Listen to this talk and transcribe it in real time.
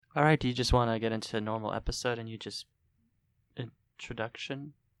All right, do you just want to get into a normal episode and you just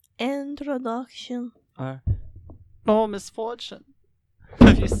introduction? Or no misfortune.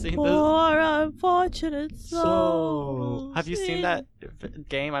 Have you seen this? Poor unfortunate soul. Have you seen that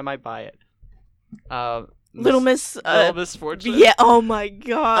game? I might buy it. Little Misfortune. Yeah. Oh my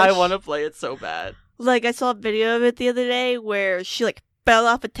gosh. I want to play it so bad. Like I saw a video of it the other day where she like fell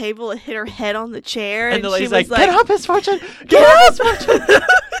off a table and hit her head on the chair, And the she lady's was like, "Get up, Misfortune! Get up, Misfortune!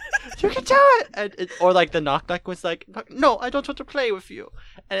 You can do it!" And or like the knock was like, "No, I don't want to play with you."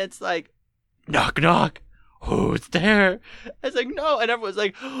 And it's like, knock knock, who's there? It's like, no, and everyone's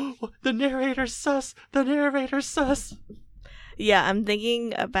like, oh, the narrator's sus. The narrator's sus. Yeah, I'm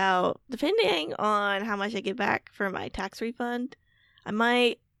thinking about, depending on how much I get back for my tax refund, I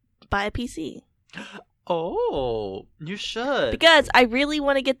might buy a PC. Oh, you should. Because I really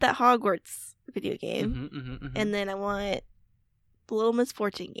want to get that Hogwarts video game. And then I want the Little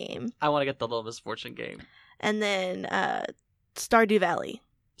Misfortune game. I want to get the Little Misfortune game. And then Stardew Valley.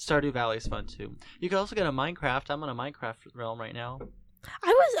 Stardew Valley is fun too. You can also get a Minecraft. I'm on a Minecraft realm right now.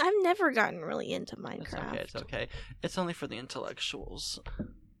 I've never gotten really into Minecraft. It's okay. It's only for the intellectuals.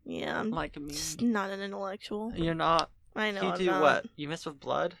 Yeah, I'm like me. Just not an intellectual. You're not. I know. You I'm do not. what? You mess with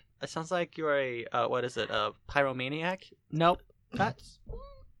blood? It sounds like you're a what is it? A pyromaniac? Nope. That's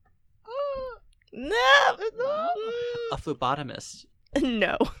No. a phlebotomist.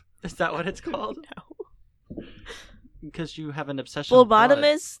 No. Is that what it's called? No. Because you have an obsession with blood.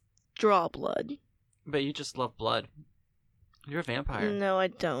 Phlebotomists draw blood. But you just love blood. You're a vampire. No, I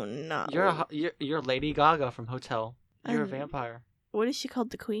don't. Not. You're Lady Gaga from Hotel. You're a vampire. What is she called?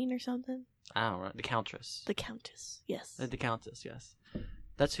 The Queen or something? I don't know. The Countess. The Countess. Yes. The Countess. Yes.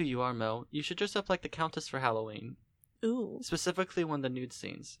 That's who you are, Mo. You should dress up like the Countess for Halloween. Ooh. Specifically when the nude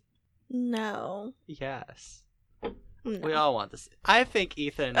scenes. No. Yes. No. We all want this. I think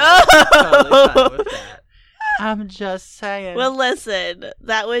Ethan Oh! is totally fine with that. I'm just saying. Well, listen.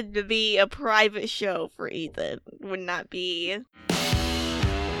 That would be a private show for Ethan. Would not be.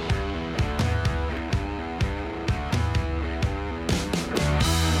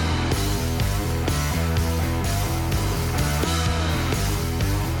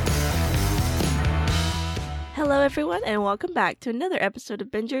 Hello everyone, and welcome back to another episode of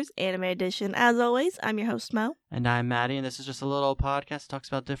Bingers Anime Edition. As always, I'm your host, Mo. And I'm Maddie, and this is just a little podcast that talks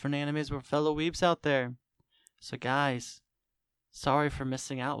about different animes with fellow weebs out there. So guys, sorry for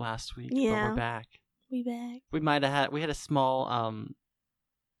missing out last week, but we're back. We back. We had a small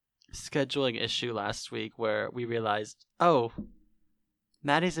scheduling issue last week where we realized, oh,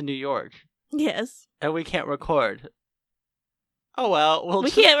 Maddie's in New York. Yes. And we can't record. Oh well, we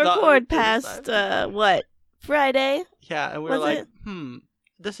can't record past what? Friday? Yeah, and we were like,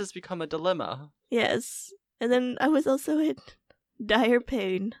 this has become a dilemma. Yes. And then I was also in dire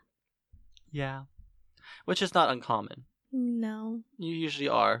pain. Yeah. Which is not uncommon. No. You usually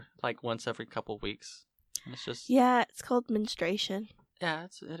are, like, once every couple weeks. And it's just... Yeah, it's called menstruation. Yeah,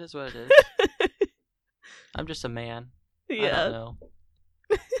 it is what it is. I'm just a man. Yeah. I don't know.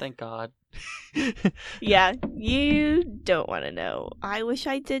 Thank God. Yeah, you don't want to know. I wish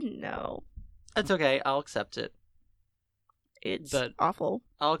I didn't know. It's okay. I'll accept it. It's awful.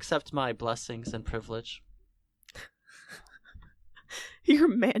 I'll accept my blessings and privilege. Your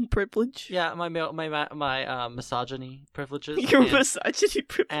man privilege. Yeah, my misogyny privileges. Your misogyny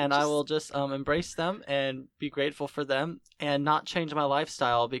privileges. And I will just embrace them and be grateful for them and not change my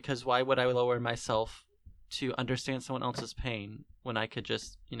lifestyle, because why would I lower myself to understand someone else's pain when I could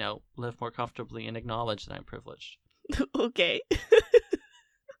just, live more comfortably and acknowledge that I'm privileged? Okay.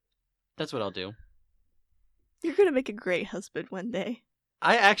 That's what I'll do. You're gonna make a great husband one day.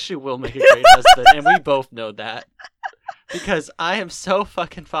 I actually will make a great husband, and we both know that. Because I am so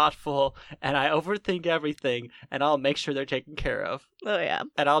fucking thoughtful, and I overthink everything, and I'll make sure they're taken care of. Oh, yeah.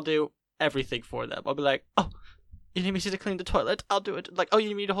 And I'll do everything for them. I'll be like, oh, you need me to clean the toilet? I'll do it. Like, oh, you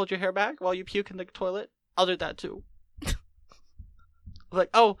need me to hold your hair back while you puke in the toilet? I'll do that too. Like,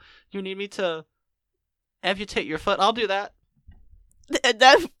 oh, you need me to amputate your foot? I'll do that.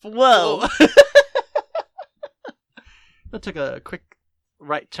 Whoa. That took a quick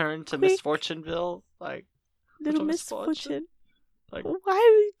right turn to Misfortuneville. Like, Little Misfortune. Like,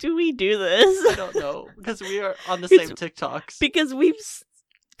 why do we do this? I don't know. Because we are on the same TikToks. Because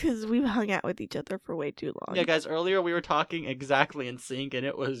we've hung out with each other for way too long. Yeah, guys, earlier we were talking exactly in sync, and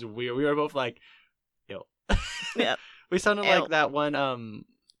it was weird. We were both like, yo. Yeah. We sounded like that one,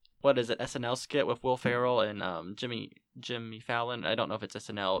 what is it, SNL skit with Will Ferrell and Jimmy Fallon. I don't know if it's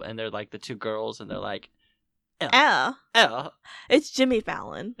SNL, and they're like the two girls, and they're like, It's Jimmy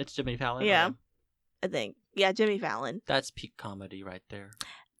Fallon. It's Jimmy Fallon? Yeah. I think. Yeah, Jimmy Fallon. That's peak comedy right there.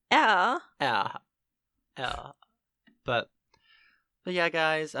 Yeah. Yeah. But yeah,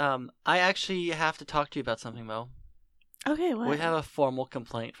 guys, I actually have to talk to you about something, Mo. Okay, what? We have a formal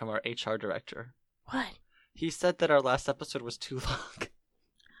complaint from our HR director. What? He said that our last episode was too long.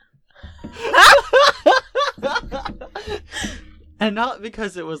 And not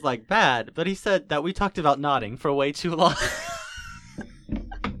because it was like bad, but he said that we talked about nodding for way too long.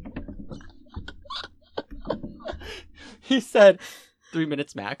 He said 3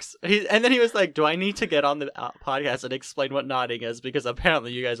 minutes max. And then he was like, do I need to get on the podcast and explain what nodding is? Because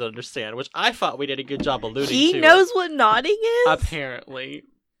apparently you guys don't understand, which I thought we did a good job alluding to. He knows what nodding is? Apparently.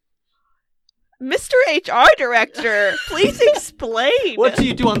 Mr. HR Director, please explain. What do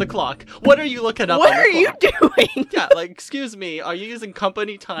you do on the clock? What are you looking up What on the are you clock? doing? Yeah, like, excuse me, are you using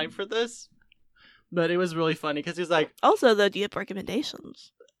company time for this? But it was really funny because he was like... Also, though, do you have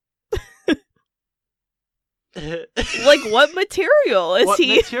recommendations? like, What material is what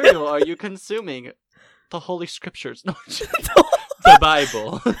he? material are you consuming? The Holy Scriptures. No, the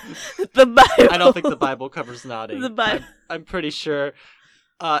Bible. The Bible. I don't think the Bible covers nodding. The Bible. I'm pretty sure.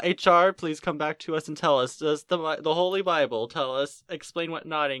 HR, please come back to us and tell us. Does the Holy Bible tell us, explain what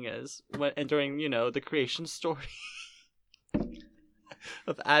nodding is and during, the creation story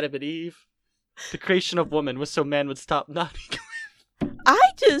of Adam and Eve? The creation of woman was so man would stop nodding. I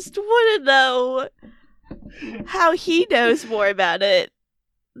just want to know how he knows more about it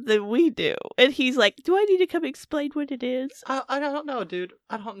than we do. And he's like, do I need to come explain what it is? I don't know, dude.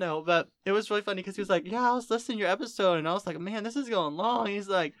 I don't know. But it was really funny because he was like, yeah, I was listening to your episode. And I was like, man, this is going long. He's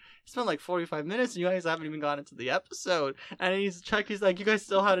like, it's been like 45 minutes and you guys haven't even gone into the episode. And he's like, you guys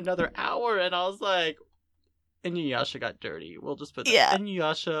still had another hour. And I was like, Inuyasha got dirty. We'll just put that. Yeah.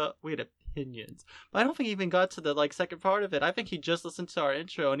 Inuyasha, we had opinions. But I don't think he even got to the second part of it. I think he just listened to our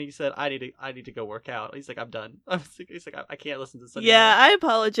intro and he said, I need to go work out. He's like, I'm done. He's like, I can't listen to this anymore. Yeah, I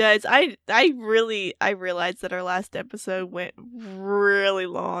apologize. I realized that our last episode went really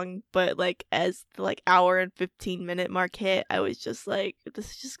long, but as the hour and 15-minute mark hit, I was just like,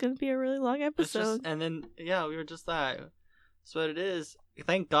 this is just gonna be a really long episode. And then we were just like, that's what it is.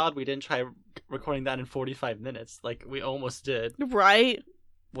 Thank God we didn't try recording that in 45 minutes. We almost did. Right?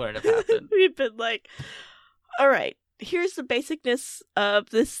 Wouldn't have happened. We've been like, all right, here's the basicness of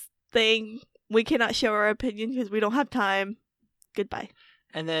this thing. We cannot show our opinion because we don't have time. Goodbye.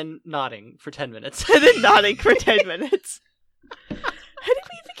 And then nodding for 10 minutes. And then nodding for 10 minutes. How did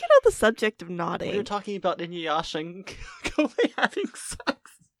we even get on the subject of nodding? We were talking about Inuyasha and Kobe having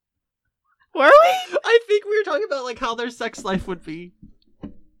sex. Were we? I think we were talking about how their sex life would be.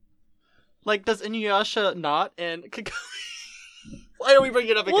 Does Inuyasha not and why don't we bring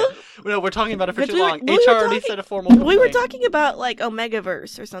it up again? Well, no, we're talking about it for but too we were- long. we HR were already talking- said a formal complaint. We were talking about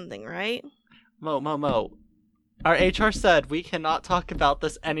Omegaverse or something, right? Mo. Our HR said we cannot talk about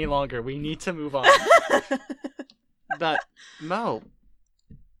this any longer. We need to move on. But Mo,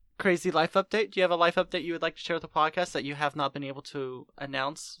 crazy life update. Do you have a life update you would like to share with the podcast that you have not been able to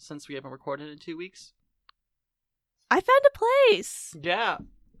announce since we haven't recorded in 2 weeks? I found a place. Yeah.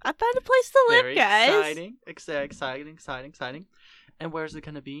 I found a place to live, Very guys. exciting. And where's it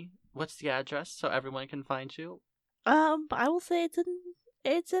gonna be? What's the address so everyone can find you? I will say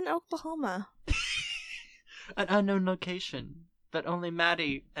it's in Oklahoma. An unknown location that only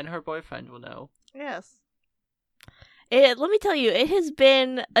Maddie and her boyfriend will know. Yes. Let me tell you, it has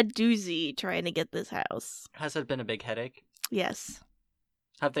been a doozy trying to get this house. Has it been a big headache? Yes.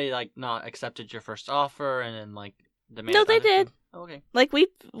 Have they not accepted your first offer and then demanded? No, they other did. things? Oh, okay.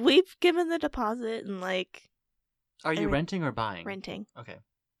 We've given the deposit and Are you renting or buying? renting. Okay.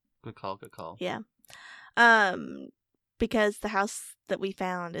 Good call. Yeah. Because the house that we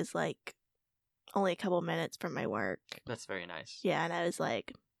found is only a couple minutes from my work. That's very nice. Yeah, and I was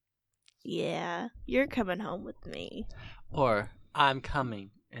like, yeah, you're coming home with me. Or I'm coming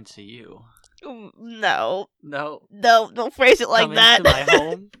into you. No, don't phrase it like coming that. to my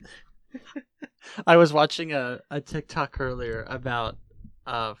home. I was watching a TikTok earlier about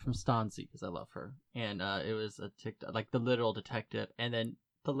from Stanzi because I love her, and it was a TikTok the literal detective, and then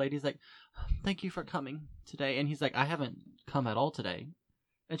the lady's like, "Thank you for coming today," and he's like, "I haven't come at all today,"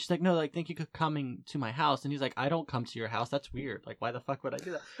 and she's like, "No, thank you for coming to my house," and he's like, "I don't come to your house. That's weird. Why the fuck would I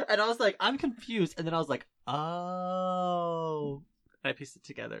do that?" And I was like, "I'm confused," and then I was like, "Oh," and I pieced it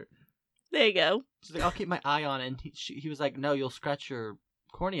together. There you go. She's like, "I'll keep my eye on it," and he was like, "No, you'll scratch your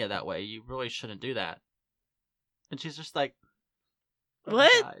cornea that way. You really shouldn't do that." And she's just like, oh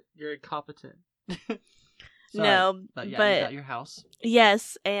what? God, you're incompetent. No, but yeah, but you got your house.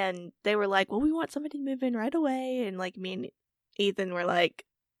 yes, and they were like, well, we want somebody to move in right away, and me and Ethan were like,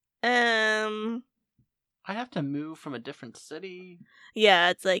 I have to move from a different city. Yeah,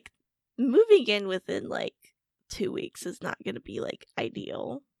 it's like moving in within like 2 weeks is not going to be like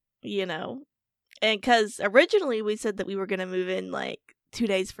ideal, you know? And because originally we said that we were going to move in like 2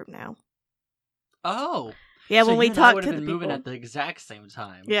 days from now. Oh. Yeah, so when we you and I talked would to have the been people. moving at the exact same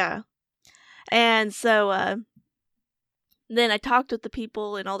time. Yeah. And so then I talked with the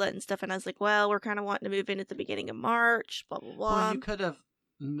people and all that and stuff, and I was like, well, we're kind of wanting to move in at the beginning of March, blah, blah, blah. Well, you could have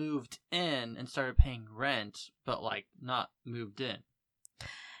moved in and started paying rent, but, like, not moved in.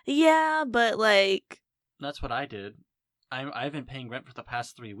 Yeah, but, like... That's what I did. I've been paying rent for the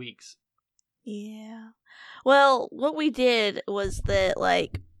past 3 weeks. Yeah. Well, what we did was that,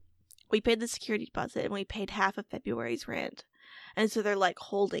 like, we paid the security deposit and we paid half of February's rent. And so they're, like,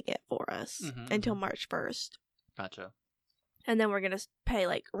 holding it for us until March 1st. Gotcha. And then we're going to pay,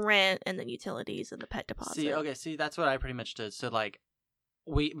 like, rent and then utilities and the pet deposit. See, that's what I pretty much did. So, like,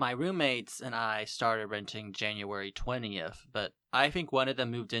 my roommates and I started renting January 20th, but I think one of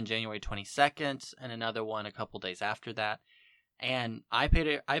them moved in January 22nd and another one a couple days after that. And I paid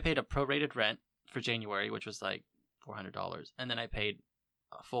a prorated rent for January, which was like $400, and then I paid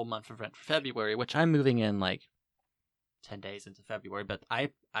a full month of rent for February, which I'm moving in like 10 days into February, but I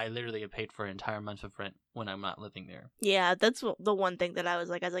literally have paid for an entire month of rent when I'm not living there. Yeah, that's the one thing that I was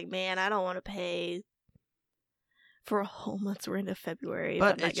like, man, I don't want to pay for a whole month's rent of February.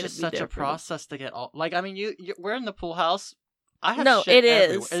 But it's just such a process to get all, like, I mean, we're in the pool house. I have no, shit it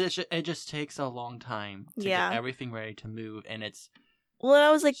is. Everywhere. It just takes a long time to get everything ready to move, and it's well,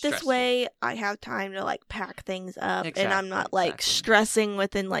 I was like, stressful. This way I have time to like pack things up, and I'm not like stressing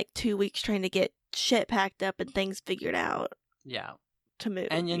within like 2 weeks trying to get shit packed up and things figured out. Yeah, to move,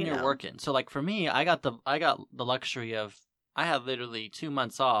 and then you're working. So like for me, I got the luxury of I had literally 2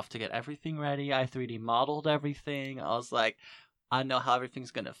 months off to get everything ready. I 3D modeled everything. I was like, I know how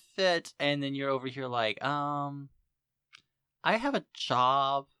everything's gonna fit, and then you're over here like, I have a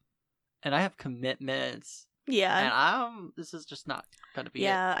job, and I have commitments. Yeah. And this is just not gonna be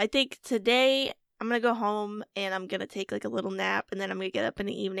Yeah, I think today I'm gonna go home and I'm gonna take like a little nap, and then I'm gonna get up in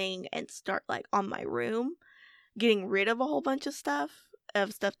the evening and start like on my room, getting rid of a whole bunch of stuff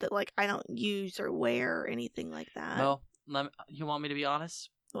that like I don't use or wear or anything like that. Well, you want me to be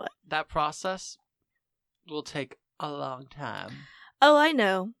honest? What? That process will take a long time. Oh, I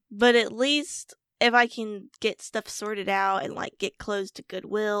know, but at least if I can get stuff sorted out and like get clothes to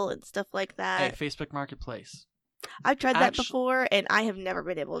Goodwill and stuff like that. Hey, Facebook Marketplace. I've tried that before, and I have never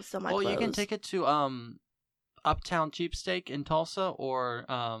been able to sell my clothes. Well, you can take it to Uptown Cheapsteak in Tulsa or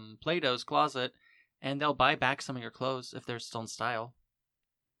Plato's Closet, and they'll buy back some of your clothes if they're still in style.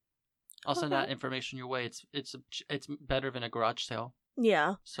 I'll send that information your way. It's better than a garage sale.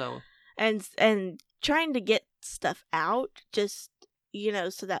 Yeah. So. And trying to get stuff out just.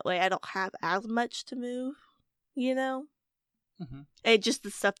 So that way I don't have as much to move, Mm-hmm. And just the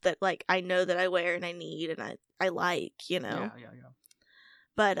stuff that, like, I know that I wear and I need and I like, Yeah.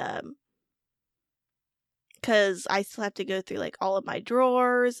 But, because I still have to go through, like, all of my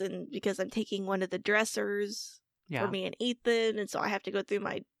drawers, and because I'm taking one of the dressers for me and Ethan, and so I have to go through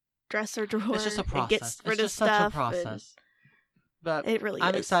my dresser drawer. It's just a process. And get rid of such stuff. A process. But it really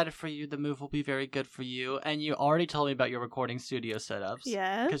I'm is. excited for you. The move will be very good for you. And you already told me about your recording studio setups.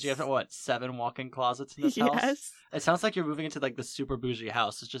 Yes. Because you have, 7 walk-in closets in this house? Yes. It sounds like you're moving into, like, the super bougie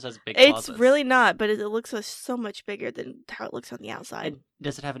house. It just has big closets. closets. It's really not, but it looks so much bigger than how it looks on the outside. And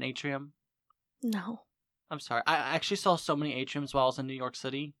does it have an atrium? No. I'm sorry. I actually saw so many atriums while I was in New York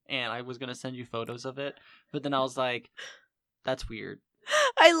City, and I was going to send you photos of it. But then I was like, that's weird.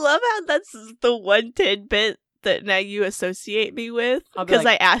 I love how that's the one tidbit that now you associate me with, because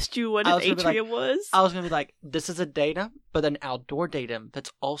I asked you what an atrium was. I was gonna be like, this is a datum, but an outdoor datum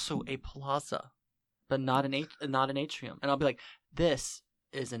that's also a plaza, but not an atrium. And I'll be like, this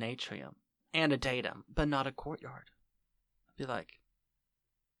is an atrium and a datum, but not a courtyard. I'll be like,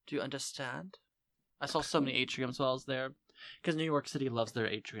 do you understand? I saw so many atriums while I was there, because New York City loves their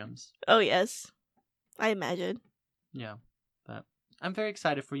atriums. Oh yes, I imagine. Yeah, but I'm very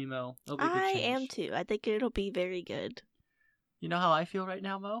excited for you, Mo. It'll be a good I change. am too. I think it'll be very good. You know how I feel right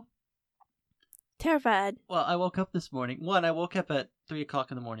now, Mo? Terrified. Well, I woke up this morning. I woke up at 3 o'clock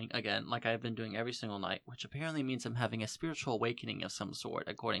in the morning again, like I've been doing every single night, which apparently means I'm having a spiritual awakening of some sort,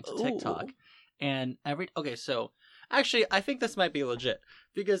 according to TikTok. And so actually, I think this might be legit,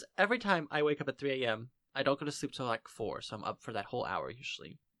 because every time I wake up at 3 a.m., I don't go to sleep till like 4, so I'm up for that whole hour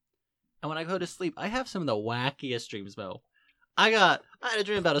usually. And when I go to sleep, I have some of the wackiest dreams, Mo. I had a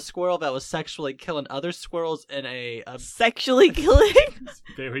dream about a squirrel that was sexually killing other squirrels in a sexually killing? It's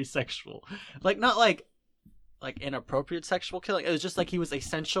very sexual. Like, not like like inappropriate sexual killing. It was just like he was a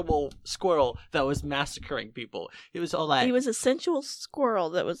sensual squirrel that was massacring people. It was all like He was a sensual squirrel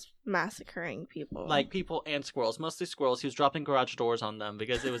that was massacring people. like people and squirrels, mostly squirrels. He was dropping garage doors on them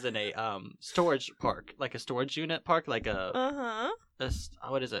because it was in a storage park, like a storage unit park, like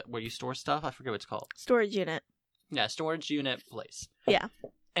what is it? Where you store stuff? I forget what it's called. Storage unit. Yeah, storage unit place. Yeah.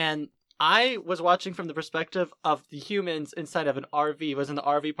 And I was watching from the perspective of the humans inside of an RV. It was in the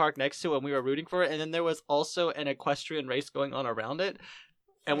RV park next to it, and we were rooting for it. And then there was also an equestrian race going on around it,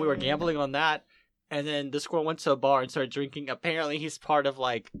 and we were gambling on that. And then the squirrel went to a bar and started drinking. Apparently, he's part of,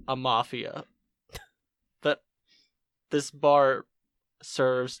 like, a mafia. But this bar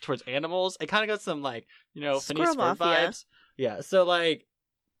serves towards animals. It kind of got some, like, Phineas Squirrel Ferb mafia. vibes. Yeah, so, like,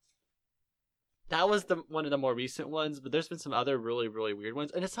 that was one of the more recent ones, but there's been some other really, really weird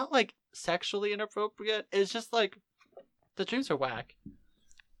ones. And it's not, like, sexually inappropriate. It's just, like, the dreams are whack.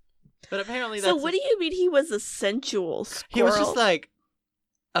 But apparently that's... So what do you mean he was a sensual squirrel? He was just like,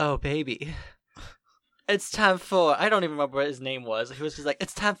 oh, baby. It's time for... I don't even remember what his name was. He was just like,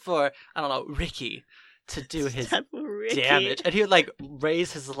 it's time for, I don't know, Ricky to do his damage. And he would, like,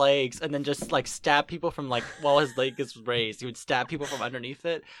 raise his legs and then just, like, stab people from, like, while his leg is raised. He would stab people from underneath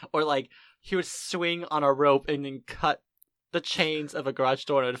it. Or, like, he would swing on a rope and then cut the chains of a garage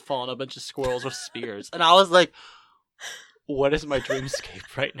door and it would fall on a bunch of squirrels with spears. And I was like, what is my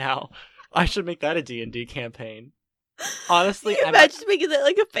dreamscape right now? I should make that a D&D campaign. Honestly, Can you imagine making that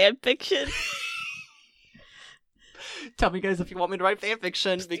like a fan fiction? Tell me, guys, if you want me to write fan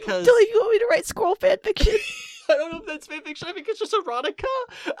fiction, because... Tell me if you want me to write squirrel fan fiction. I don't know if that's fan fiction. I think it's just erotica.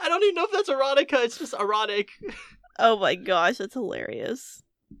 I don't even know if that's erotica. It's just erotic. Oh my gosh, that's hilarious.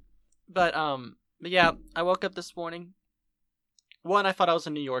 But yeah, I woke up this morning. One, I thought I was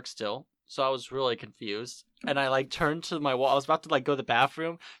in New York still, so I was really confused. And I, like, turned to my wall. I was about to, like, go to the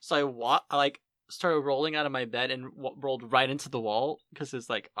bathroom, so I started rolling out of my bed and rolled right into the wall, because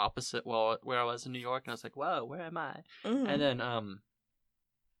it's, like, opposite where I was in New York. And I was like, whoa, where am I? Mm. And then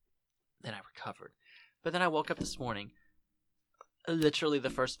I recovered. But then I woke up this morning. Literally,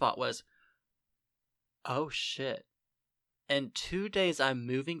 the first thought was, oh, shit. In 2 days, I'm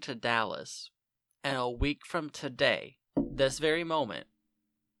moving to Dallas. And a week from today, this very moment,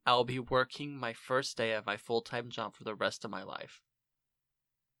 I'll be working my first day of my full-time job for the rest of my life.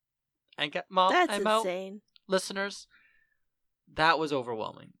 And Mom, That's and insane. Listeners, that was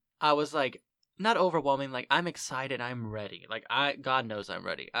overwhelming. I was like, not overwhelming, like, I'm excited, I'm ready. Like, God knows I'm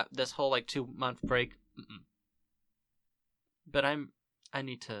ready. This whole, like, 2-month break, but I'm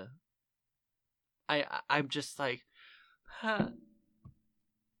just like,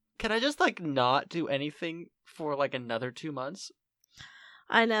 can I just, like, not do anything for, like, another 2 months?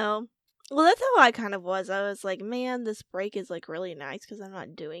 I know. Well, that's how I kind of was. I was like, man, this break is, like, really nice because I'm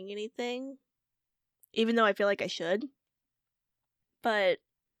not doing anything. Even though I feel like I should. But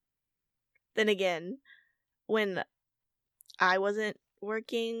then again, when I wasn't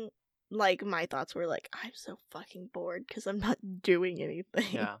working, like, my thoughts were like, I'm so fucking bored because I'm not doing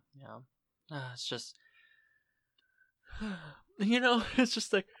anything. Yeah. It's just... it's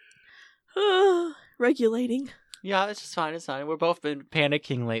just like... Regulating. Yeah, it's just fine. It's fine. We've both been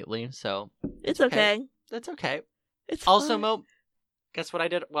panicking lately, so... It's okay. That's okay. It's also, fine. Mo, guess what I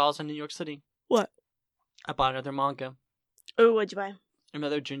did while I was in New York City? What? I bought another manga. Oh, what'd you buy?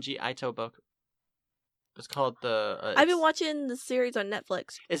 Another Junji Ito book. It's called the... I've been watching the series on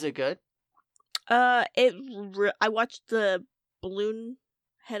Netflix. Is it good? I watched the balloon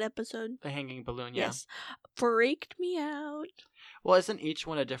head episode. The Hanging Balloon, yeah. Yes. Freaked me out. Well, isn't each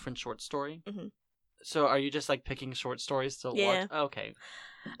one a different short story? Mm-hmm. So are you just, like, picking short stories to Yeah. watch? Okay.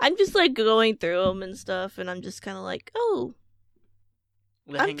 I'm just, like, going through them and stuff, and I'm just kind of like, oh.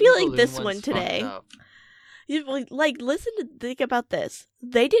 The I'm Hanging feeling Balloon this one's one today. fucked up. Like, think about this.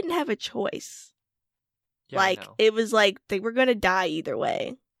 They didn't have a choice. Yeah, I like, know. it was like, they were gonna die either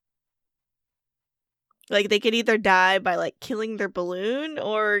way. Like, they could either die by, like, killing their balloon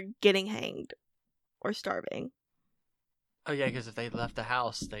or getting hanged. Or starving. Oh, yeah, because if they left the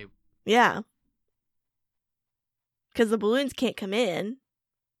house, they... Yeah. Because the balloons can't come in.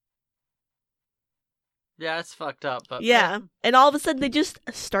 Yeah, it's fucked up, but... Yeah. And all of a sudden, they just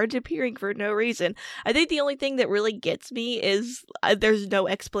started appearing for no reason. I think the only thing that really gets me is there's no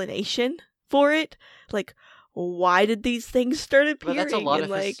explanation for it. Like, why did these things start appearing? But that's a lot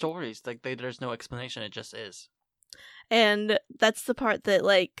and, of his stories. Like, there's no explanation. It just is. And that's the part that,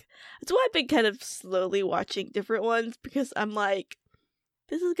 like... That's why I've been kind of slowly watching different ones. Because I'm like,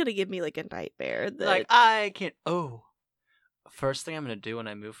 this is going to give me, like, a nightmare. That... Like, I can't... Oh. First thing I'm going to do when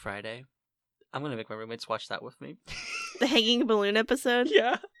I move Friday... I'm going to make my roommates watch that with me. The hanging balloon episode?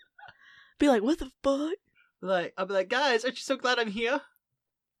 Yeah. Be like, what the fuck? Like, I'll be like, guys, aren't you so glad I'm here?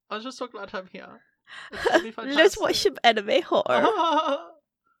 I'm just so glad I'm here. It's totally Let's watch some anime horror.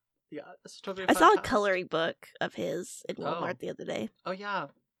 Yeah, it's totally I saw a fantastic. coloring book of his in Walmart Oh. the other day. Oh, yeah.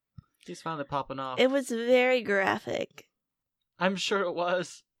 He's finally popping off. It was very graphic. I'm sure it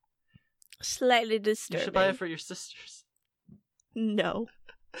was. Slightly You disturbing. should buy it for your sisters. No.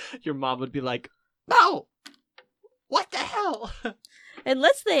 Your mom would be like, no! What the hell?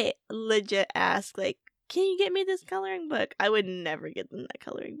 Unless they legit ask, like, can you get me this coloring book? I would never get them that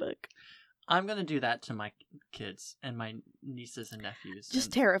coloring book. I'm gonna do that to my kids and my nieces and nephews. Just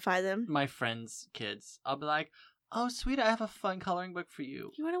and terrify them. my friends' kids. I'll be like, oh, sweet, I have a fun coloring book for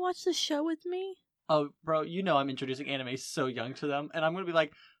you. You want to watch the show with me? Oh, bro, you know I'm introducing anime so young to them, and I'm gonna be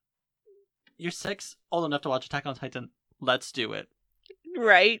like, you're 6, old enough to watch Attack on Titan. Let's do it.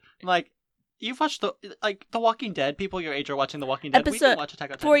 Right. I'm like, you've watched The Walking Dead. People your age are watching The Walking Dead. We Episode can watch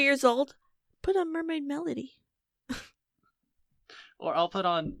Attack on Titan. 4 years old. Put on Mermaid Melody. Or I'll put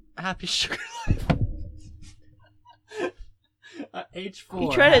on Happy Sugar Life. Age 4.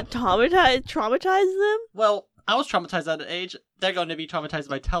 You try to traumatize them? Well, I was traumatized at that age. They're going to be traumatized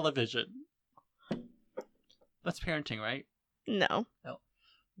by television. That's parenting, right? No.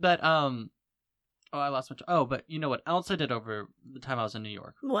 But I lost my. But you know what else I did over the time I was in New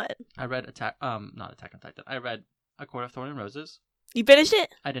York? What? I read not Attack on Titan. I read A Court of Thorn and Roses. You finished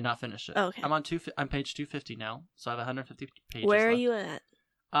it? I did not finish it. Oh, okay. I'm on I'm page 250 now, so I have 150 pages. Where are left. you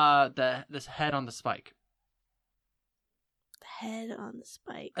at? This head on the spike. The head on the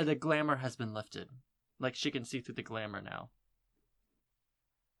spike. The glamour has been lifted. Like she can see through the glamour now.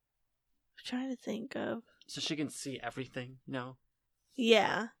 I'm trying to think of. So she can see everything. No.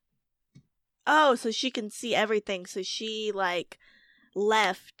 Yeah. Oh, so she can see everything. So she, like,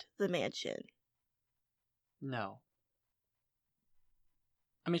 left the mansion. No.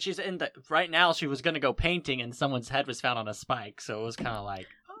 I mean, she's in the right now. She was gonna go painting, and someone's head was found on a spike. So it was kind of like,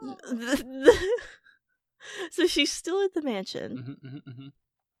 So she's still at the mansion. mm-hmm.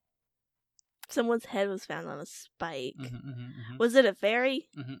 Someone's head was found on a spike. Mm-hmm. Was it a fairy?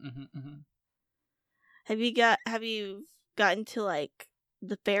 Mm-hmm. Have you gotten to, like,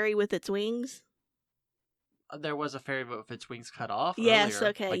 the fairy with its wings? There was a fairy with its wings cut off. Yes, earlier,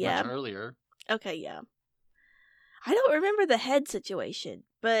 okay, like yeah. much earlier. Okay, yeah. I don't remember the head situation,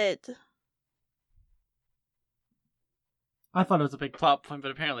 but I thought it was a big plot point,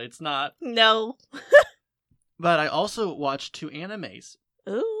 but apparently it's not. no. But I also watched 2 animes.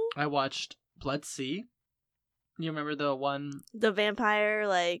 Ooh. I watched Blood Sea. You remember the one? The vampire,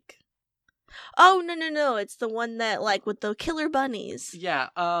 like... Oh, no. It's the one that, like, with the killer bunnies. Yeah.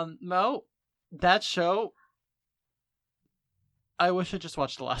 Mo, that show. I wish I just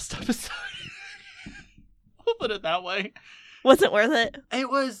watched the last episode. We'll put it that way. Wasn't worth it? It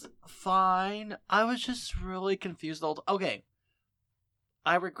was fine. I was just really confused. Okay.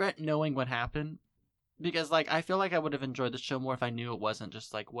 I regret knowing what happened. Because, like, I feel like I would have enjoyed the show more if I knew it wasn't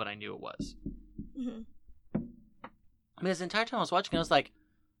just, like, what I knew it was. Mm-hmm. Because the entire time I was watching, I was like,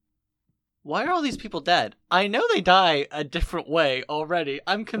 why are all these people dead? I know they die a different way already.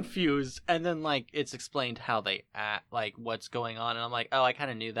 I'm confused. And then, like, it's explained how they act, like, what's going on. And I'm like, oh, I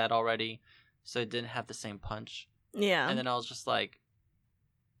kind of knew that already. So it didn't have the same punch. Yeah. And then I was just like,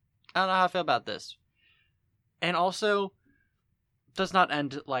 I don't know how I feel about this. And also, does not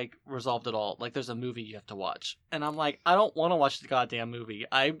end, like, resolved at all. Like, there's a movie you have to watch. And I'm like, I don't want to watch the goddamn movie.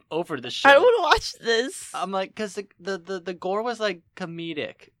 I'm over this shit. I don't want to watch this. I'm like, because the gore was, like,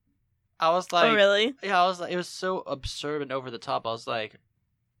 comedic. I was like... Oh, really? Yeah, I was like, it was so absurd and over the top. I was like,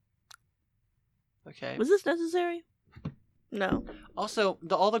 okay. Was this necessary? No. Also,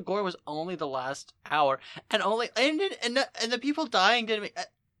 all the gore was only the last hour, and the people dying didn't make...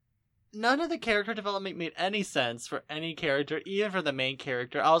 None of the character development made any sense for any character, even for the main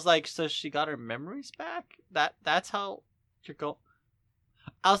character. I was like, so she got her memories back? That's how you're going...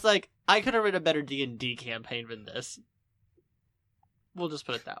 I was like, I could have written a better D&D campaign than this. We'll just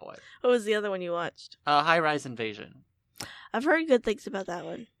put it that way. What was the other one you watched? High Rise Invasion. I've heard good things about that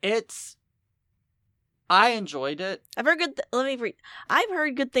one. I enjoyed it. I've heard good... Let me read. I've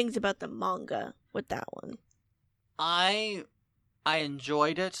heard good things about the manga with that one. I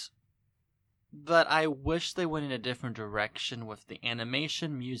enjoyed it, but I wish they went in a different direction with the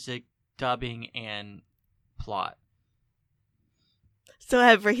animation, music, dubbing, and plot. So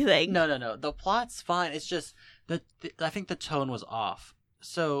everything. No. The plot's fine. It's just I think the tone was off.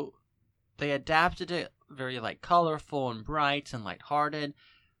 So they adapted it very, like, colorful and bright and lighthearted.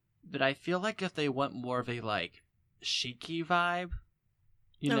 But I feel like if they went more of a, like, Shiki vibe,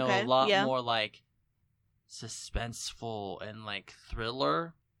 a lot more, like, suspenseful and, like,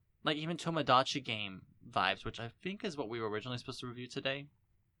 thriller. Like, even Tomodachi Game vibes, which I think is what we were originally supposed to review today.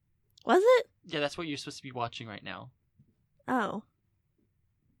 Was it? Yeah, that's what you're supposed to be watching right now. Oh.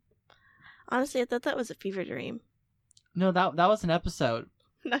 Honestly, I thought that was a fever dream. No, that was an episode.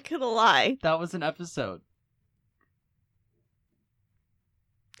 Not gonna lie. That was an episode.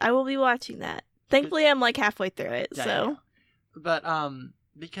 I will be watching that. Thankfully, I'm like halfway through it, Yeah, so. yeah. But,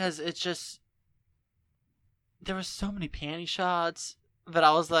 because it's just... There were so many panty shots, but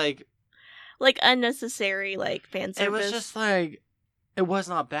I was like... Like, unnecessary, like, fan service. It was just like... It was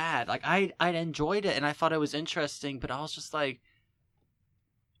not bad. Like, I enjoyed it, and I thought it was interesting, but I was just like...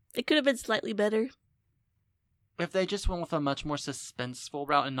 It could have been slightly better. If they just went with a much more suspenseful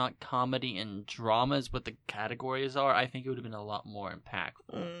route and not comedy and drama is what the categories are, I think it would have been a lot more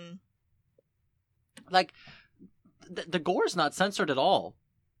impactful. Mm. Like, the gore is not censored at all.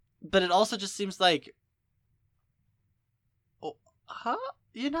 But it also just seems like... Oh, huh?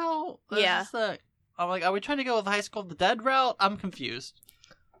 You know? It's Yeah. just like, I'm like, are we trying to go with High School of the Dead route? I'm confused.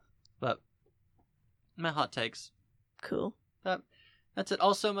 But, my hot takes. Cool. That's it.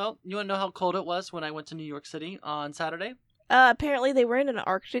 Also, Mo, you want to know how cold it was when I went to New York City on Saturday? Apparently they were in an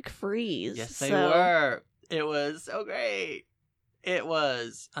Arctic freeze. Yes, they so... were. It was so great. It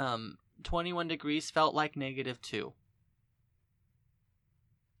was 21 degrees, felt like -2.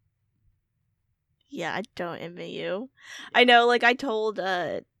 Yeah, I don't envy you. I know, like, I told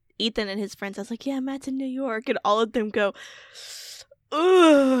Ethan and his friends, I was like, yeah, Matt's in New York, and all of them go,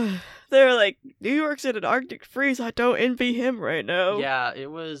 ugh. They're like, New York's in an Arctic freeze, I don't envy him right now. Yeah, it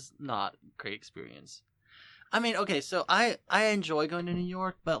was not a great experience. I mean, okay, so I enjoy going to New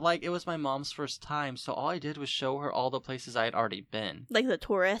York, but, like, it was my mom's first time, so all I did was show her all the places I had already been. Like the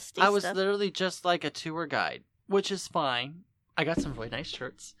touristy I was stuff. literally just like a tour guide, which is fine. I got some really nice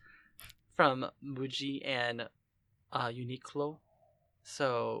shirts from Muji and Uniqlo,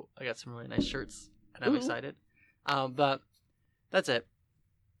 so I got some really nice shirts, and I'm Ooh. excited. But that's it.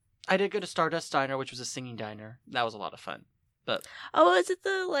 I did go to Stardust Diner, which was a singing diner. That was a lot of fun. But Oh, is it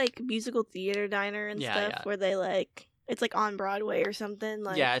the, like, musical theater diner and Yeah, stuff yeah. where they, like, it's, like, on Broadway or something?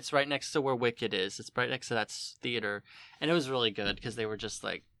 Like... yeah, it's right next to where Wicked is. It's right next to that theater, and it was really good because they were just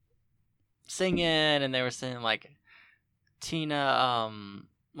like singing, and they were singing like Tina,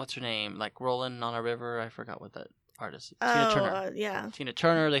 what's her name? Like Rolling on a River. I forgot what that artist is. Tina Turner. Yeah. Tina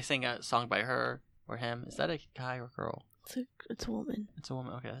Turner. They sing a song by her or him. Is that a guy or girl? It's a woman. It's a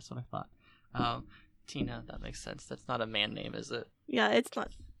woman. Okay, that's what I thought. Tina. That makes sense. That's not a man name, is it? Yeah, it's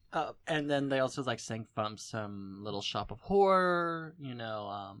not. And then they also like sang from some Little Shop of Horror.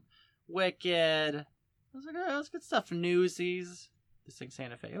 Wicked. It was good stuff. Newsies. They sang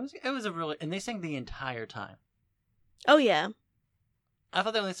Santa Fe. It was a really, and they sang the entire time. Oh, yeah. I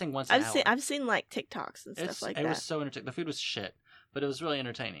thought they only sang once an hour. I've seen, like, TikToks and stuff like that. It was so entertaining. The food was shit, but it was really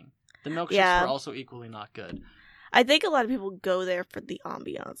entertaining. The milkshakes Yeah. were also equally not good. I think a lot of people go there for the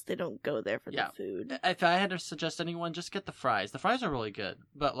ambiance. They don't go there for Yeah. the food. If I had to suggest anyone, just get the fries. The fries are really good,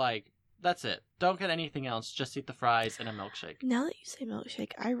 but like that's it. Don't get anything else. Just eat the fries and a milkshake. Now that you say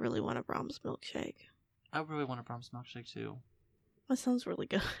milkshake, I really want a Brahms milkshake. I really want a Brahms milkshake too. That sounds really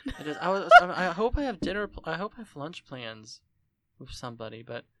good. It is. I hope I have dinner. I hope I have lunch plans with somebody,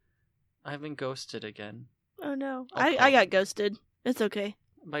 but I've been ghosted again. Oh, no. I'll I got ghosted. It's okay.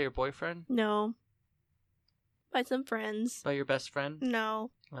 By your boyfriend? No. By some friends. By your best friend?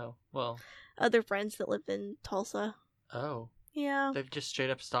 No. Oh, well. Other friends that live in Tulsa. Oh. Yeah. They've just straight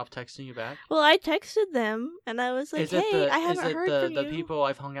up stopped texting you back? Well, I texted them, and I was like, hey, I haven't heard from the you. people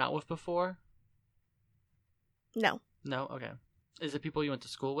I've hung out with before? No. No? Okay. Is it people you went to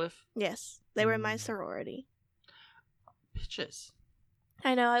school with? Yes. They were in my sorority. Bitches.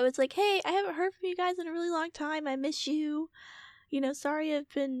 I know. I was like, hey, I haven't heard from you guys in a really long time. I miss you. Sorry I've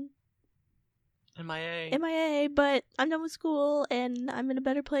been MIA, but I'm done with school, and I'm in a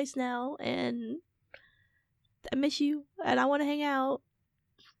better place now, and I miss you, and I want to hang out.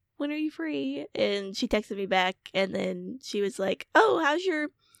 When are you free? And she texted me back, and then she was like, oh,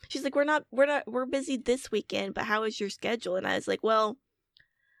 she's like, we're busy this weekend, but how is your schedule? And I was like, well,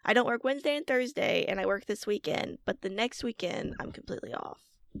 I don't work Wednesday and Thursday, and I work this weekend, but the next weekend I'm completely off.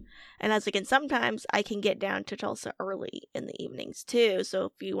 And I was like, and sometimes I can get down to Tulsa early in the evenings too, so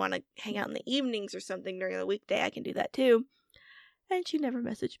if you want to hang out in the evenings or something during the weekday, I can do that too. And she never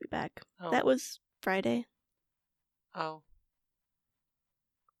messaged me back. Oh. That was Friday. Oh.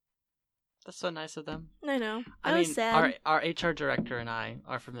 That's so nice of them. I know. I mean, was sad. Our HR director and I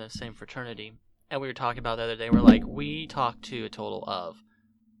are from the same fraternity, and we were talking about the other day, we're like, we talked to a total of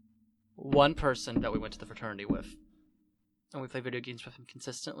one person that we went to the fraternity with. And we play video games with him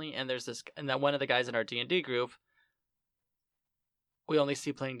consistently, and there's this, and that one of the guys in our D&D group We only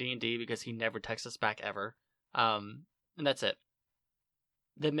see playing D&D because he never texts us back ever. And that's it.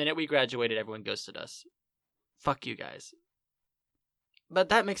 The minute we graduated, everyone ghosted us. Fuck you guys. But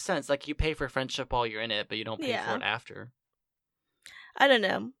that makes sense. Like, you pay for friendship while you're in it, but you don't pay for it after. I don't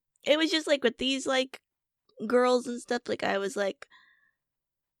know. It was just like with these like girls and stuff, like I was like,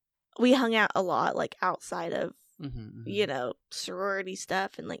 we hung out a lot like outside of you know, sorority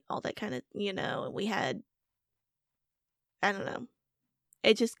stuff and like all that kind of, you know, and we had, I don't know,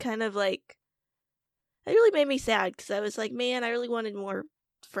 it just kind of like, it really made me sad because I was like, man, I really wanted more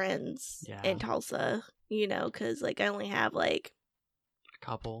friends in Tulsa, you know, because like I only have like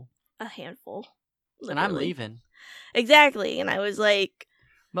a handful, literally. And I'm leaving. Exactly. And I was like,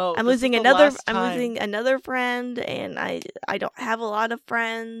 Mo, I'm losing another friend, and I don't have a lot of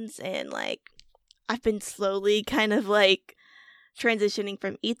friends, and like I've been slowly kind of like transitioning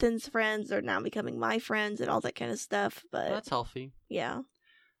from Ethan's friends, they're now becoming my friends and all that kind of stuff. But that's healthy. Yeah.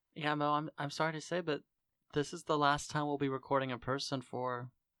 Yeah, Mo, I'm sorry to say, but this is the last time we'll be recording in person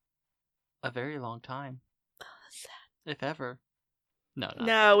for a very long time. Oh, that's sad. If ever.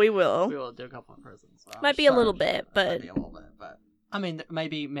 No, we will. We will do a couple of persons. So might be a little bit, but I mean,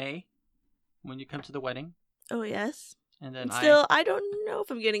 maybe May when you come to the wedding. Oh yes. And then I don't know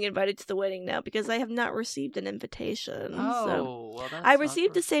if I'm getting invited to the wedding now because I have not received an invitation. Oh, so well, that's I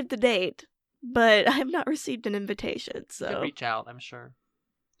received a save the date, but I have not received an invitation. So you can reach out, I'm sure.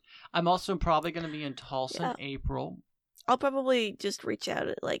 I'm also probably going to be in Tulsa in April. I'll probably just reach out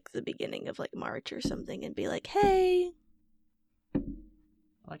at like the beginning of like March or something and be like, hey.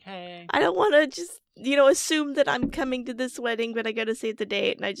 I don't want to just, you know, assume that I'm coming to this wedding, but I got to save the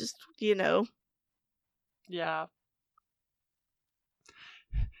date, and I just, you know. Yeah.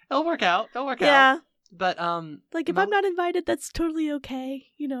 It'll work out. Yeah. But, like, if I'm not invited, that's totally okay.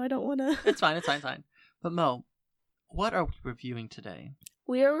 You know, I don't want to. It's fine. But, Mo, what are we reviewing today?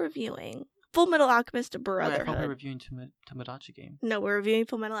 We are reviewing Full Metal Alchemist Brotherhood. I thought we were reviewing Tomodachi Game. No, we're reviewing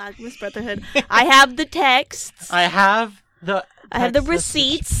Full Metal Alchemist Brotherhood. I have the texts. I have the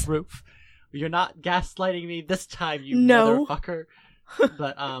receipts. Proof. You're not gaslighting me this time, you motherfucker.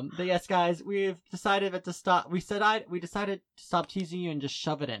 But yes, guys, we've decided to stop. We decided to stop teasing you and just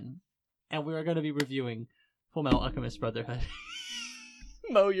shove it in, and we are going to be reviewing Full Metal Alchemist Brotherhood.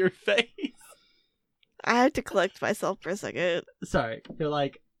 Mo, your face. I had to collect myself for a second. Sorry, you're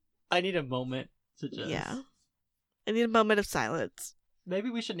like, I need a moment to just. Yeah, I need a moment of silence.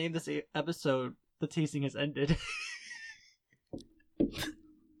 Maybe we should name this episode "The Teasing Has Ended."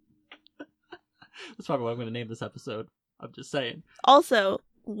 That's probably what I'm going to name this episode. I'm just saying. Also,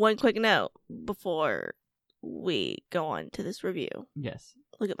 one quick note before we go on to this review. Yes.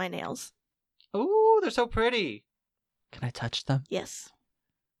 Look at my nails. Ooh, they're so pretty. Can I touch them? Yes.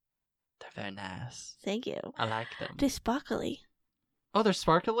 They're very nice. Thank you. I like them. They're sparkly. Oh, they're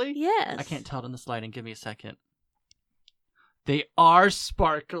sparkly? Yes. I can't tell it in this lighting. Give me a second. They are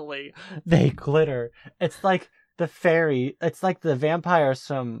sparkly. They glitter. It's like the fairy. It's like the vampires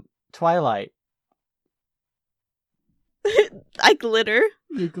from Twilight. I glitter.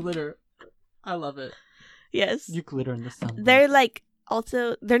 You glitter. I love it. Yes. You glitter in the sun. They're like,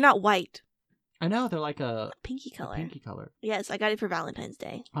 also, they're not white. I know, they're like a pinky color. Pinky color. Yes, I got it for Valentine's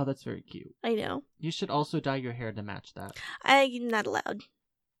Day. Oh, that's very cute. I know. You should also dye your hair to match that. I'm not allowed.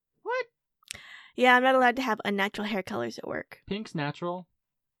 What? Yeah, I'm not allowed to have unnatural hair colors at work. Pink's natural.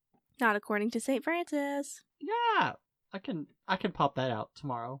 Not according to St. Francis. Yeah, I can pop that out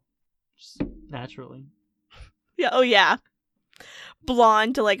tomorrow, just naturally. Yeah. Oh yeah.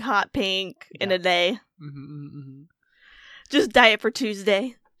 Blonde to like hot pink in a day. Mm-hmm. Just dye it for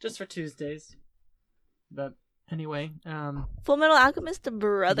Tuesday. Just for Tuesdays. But anyway, Full Metal Alchemist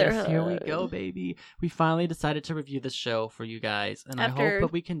Brotherhood. Yes, here we go, baby. We finally decided to review this show for you guys, and I hope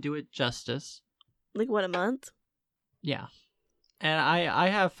that we can do it justice. Like what, a month? Yeah. And I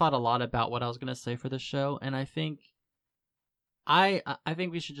have thought a lot about what I was gonna say for this show, and I think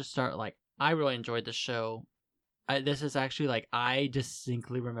we should just start. Like, I really enjoyed the show. This is actually like, I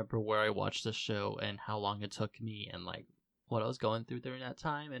distinctly remember where I watched the show and how long it took me and like what I was going through during that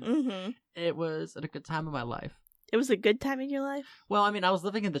time, and it was at a good time in my life. It was a good time in your life? Well, I mean, I was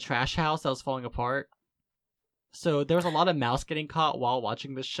living in the trash house that was falling apart, so there was a lot of mouse getting caught while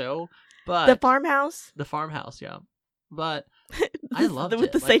watching this show. But the farmhouse, yeah. But I loved it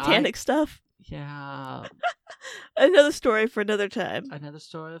with the satanic stuff. Yeah. Another story for another time.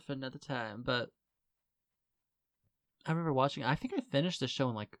 But I remember watching. I think I finished the show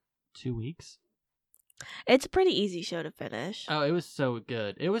in like 2 weeks. It's a pretty easy show to finish. Oh, it was so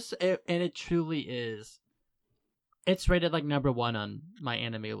good. And it truly is. It's rated like #1 on my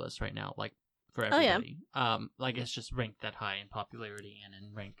anime list right now. Like, for Oh, yeah. everybody. Like it's just ranked that high in popularity and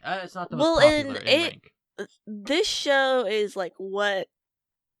in rank. It's not the Well, most popular and in rank. This show is like what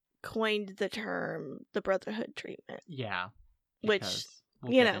coined the term the Brotherhood treatment. Yeah, Which, because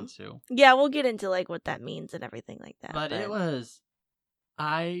we'll you get know, into. Yeah, we'll get into like what that means and everything like that. But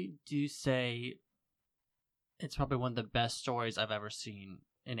I do say, it's probably one of the best stories I've ever seen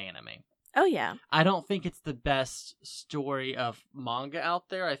in anime. Oh yeah. I don't think it's the best story of manga out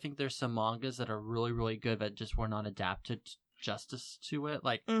there. I think there's some mangas that are really, really good that just were not adapted justice to it.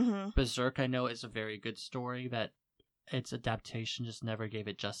 Like Berserk, I know, is a very good story that its adaptation just never gave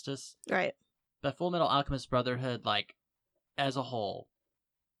it justice. Right. But Full Metal Alchemist Brotherhood, like, as a whole,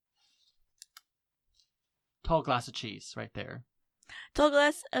 tall glass of cheese right there. Tall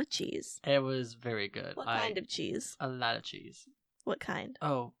glass of cheese. It was very good. What kind of cheese? A lot of cheese. What kind?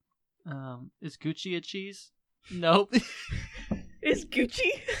 Oh, is Gucci a cheese? Nope. Is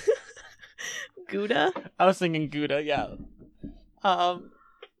Gucci? Gouda? I was thinking Gouda, yeah.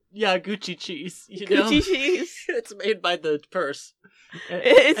 Yeah, Gucci cheese. Gucci cheese. It's made by the purse.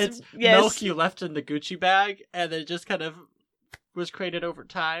 It's milk you left in the Gucci bag, and it just kind of was created over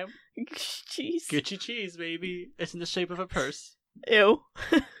time. Cheese. Gucci cheese, baby. It's in the shape of a purse. Ew.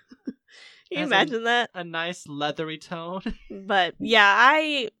 Can you imagine that? A nice leathery tone. But yeah,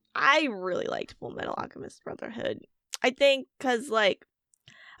 I really liked Full Metal Alchemist Brotherhood. I think because like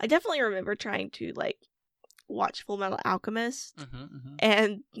I definitely remember trying to like watch Full Metal Alchemist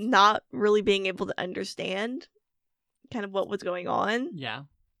and not really being able to understand kind of what was going on. Yeah.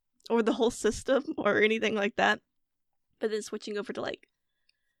 Or the whole system or anything like that. But then switching over to like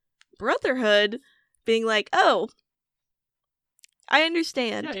Brotherhood, being like, oh, I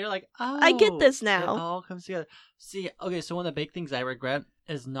understand. Yeah, you're like, oh, I get this now. It all comes together. See, okay, so one of the big things I regret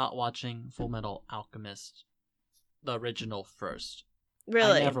is not watching Full Metal Alchemist, the original first.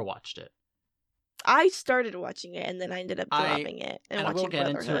 Really? I never watched it. I started watching it and then I ended up dropping it and watching I will get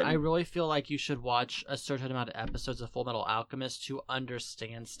Brotherhood. into it. I really feel like you should watch a certain amount of episodes of Full Metal Alchemist to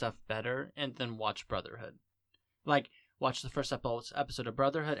understand stuff better, and then watch Brotherhood. Like, watch the first episode of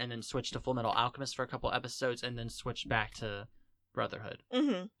Brotherhood and then switch to Full Metal Alchemist for a couple episodes and then switch back to Brotherhood.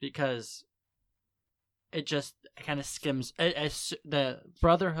 Because it just kind of skims. The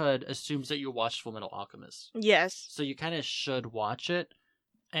Brotherhood assumes that you watched Full Metal Alchemist. Yes. So you kind of should watch it.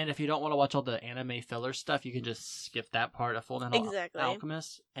 And if you don't want to watch all the anime filler stuff, you can just skip that part of Full Metal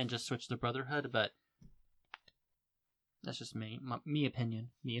Alchemist and just switch to Brotherhood. But that's just me. Me opinion.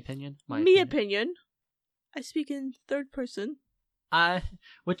 I speak in third person.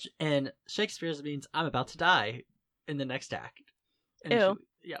 Which in Shakespeare's means I'm about to die in the next act. And Ew.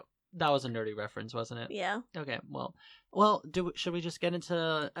 Yeah, that was a nerdy reference, wasn't it? Yeah. Okay, well, should we just get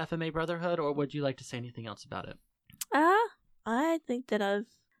into FMA Brotherhood, or would you like to say anything else about it? I think that I've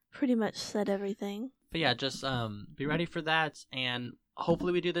pretty much said everything. But yeah, just be ready for that, and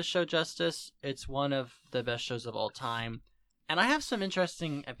hopefully we do this show justice. It's one of the best shows of all time, and I have some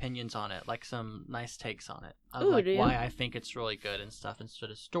interesting opinions on it, like some nice takes on it, of why I think it's really good and stuff,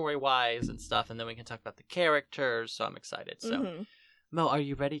 instead of story-wise and stuff, and then we can talk about the characters, so I'm excited. So, Mo, are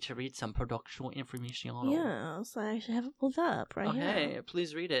you ready to read some production information? Yeah, so I actually have it pulled up right here. Okay,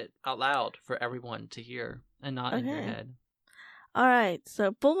 please read it out loud for everyone to hear, and not in your head. Alright,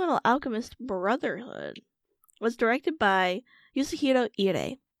 so Full Metal Alchemist Brotherhood was directed by Yasuhiro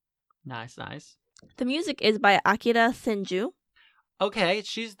Ire. Nice. The music is by Akira Senju. Okay,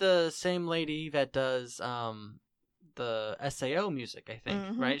 she's the same lady that does the SAO music, I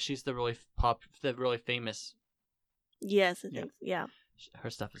think, right? She's the really famous. Yes, I think, yeah. Her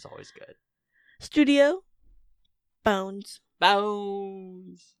stuff is always good. Studio Bones.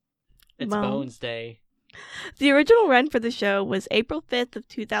 It's Bones Day. The original run for the show was April 5th of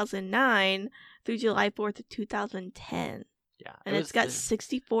 2009 through July 4th of 2010. Yeah. And it's got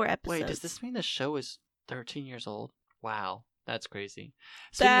 64 episodes. Wait, does this mean the show is 13 years old? Wow, that's crazy.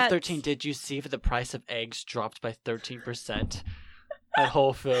 Speaking of 13, did you see that the price of eggs dropped by 13% at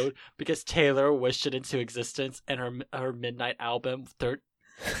Whole Food because Taylor wished it into existence and her midnight album?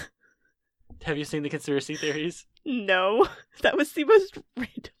 Have you seen the conspiracy theories? No, that was the most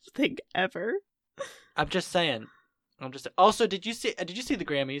random thing ever. I'm just saying. Also, did you see the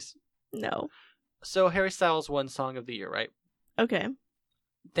Grammys? No. So Harry Styles won Song of the Year, right? Okay.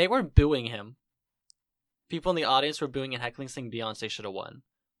 They were booing him. People in the audience were booing and heckling, saying Beyonce should have won.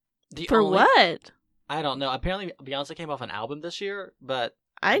 What? I don't know. Apparently, Beyonce came off an album this year, but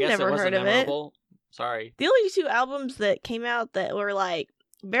I guess never it wasn't heard of memorable. Sorry. The only two albums that came out that were like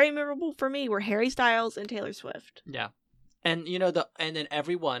very memorable for me were Harry Styles and Taylor Swift. Yeah. And and then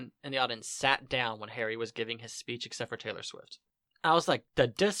everyone in the audience sat down when Harry was giving his speech except for Taylor Swift. I was like, the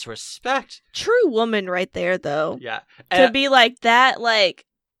disrespect. True woman right there, though. Yeah. To be like that, like,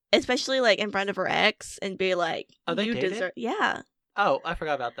 especially like in front of her ex, and be like, Oh, they you dated? deserve. Yeah. Oh, I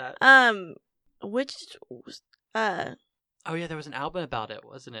forgot about that. Which, Oh yeah, there was an album about it,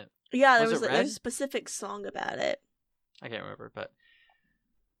 wasn't it? yeah, Was there's it Red? a specific song about it. I can't remember, but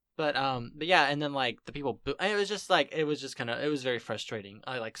yeah, and then like the people, it was just it was very frustrating.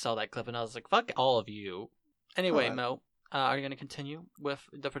 I like saw that clip and I was like, fuck all of you. Anyway, Hold on. Mo, are you gonna continue with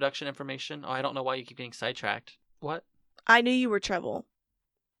the production information? Oh, I don't know why you keep getting sidetracked. What? I Knew You Were Trouble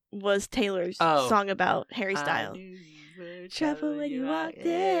was Taylor's Oh. song about Harry Styles. I knew you were Trouble when you walked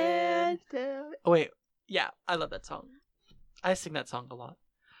in. Oh wait, yeah, I love that song. I sing that song a lot.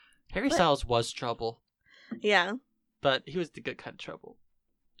 Harry But- Styles was trouble, Yeah. but he was the good kind of trouble.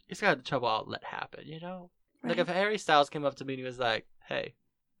 He's got the trouble I'll let happen, you know? Like, Right. if Harry Styles came up to me and he was like, hey,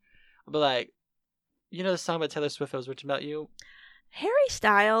 I'd be like, you know the song by Taylor Swift that was written about you? Harry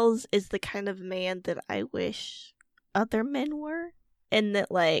Styles is the kind of man that I wish other men were, and that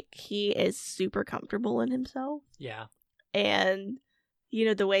like he is super comfortable in himself, Yeah. and you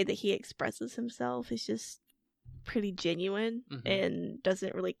know the way that he expresses himself is just pretty genuine Mhm. and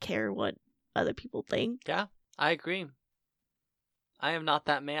doesn't really care what other people think. Yeah, I agree. I am not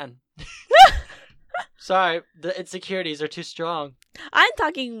that man. Sorry, the insecurities are too strong. I'm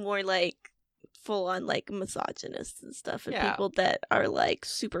talking more like full on like misogynists and stuff, and Yeah. people that are like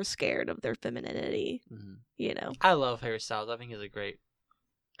super scared of their femininity, you know. I love Harry Styles. I think he's a great...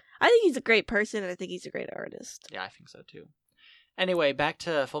 I think he's a great person, and I think he's a great artist. Yeah, I think so too. Anyway, back to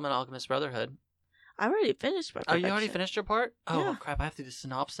Fullmetal Alchemist Brotherhood. I already finished my Oh, you already production. finished your part? Oh, Yeah. crap, I have to do the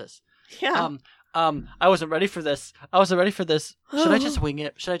synopsis. Yeah. I wasn't ready for this. Should I just wing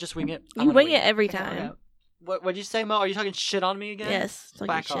it? I'm You gonna wing it every Come on time. out. What'd you say, Mo? Are you talking shit on me again? Yes. Talking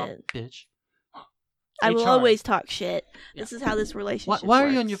Back shit. off, bitch. I will HR. always talk shit. Yeah. This is how this relationship Why are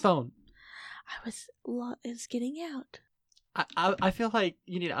you works. on your phone? It's getting out. I feel like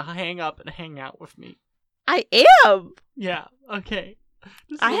you need to hang up and hang out with me. I am. Yeah, okay.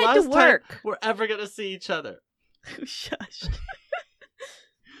 This is I the had to last time work. we're ever gonna see each other. Shush.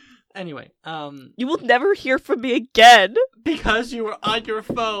 Anyway, You will never hear from me again. because you were on your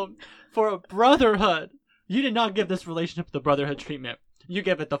phone for a brotherhood, you did not give this relationship the brotherhood treatment. You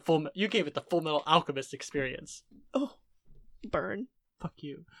gave it the Full Metal Alchemist experience. Oh, burn. Fuck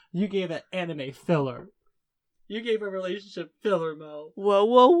you. You gave it anime filler. You gave a relationship filler, Mo. Whoa,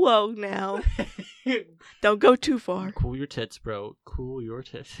 whoa, whoa! Now, don't go too far. Cool your tits, bro. Cool your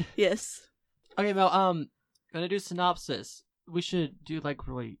tits. Yes. Okay, Mel, gonna do synopsis. We should do like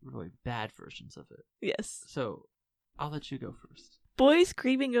really, really bad versions of it. Yes. So, I'll let you go first. Boys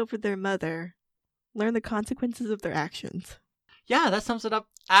grieving over their mother learn the consequences of their actions. Yeah, that sums it up.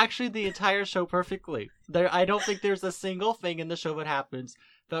 Actually, the entire show perfectly. I don't think there's a single thing in the show that happens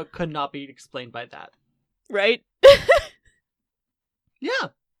that could not be explained by that. Right? Yeah.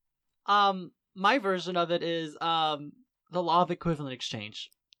 My version of it is the law of equivalent exchange.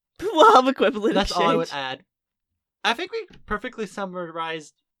 Law of equivalent That's exchange. all I would add. I think we perfectly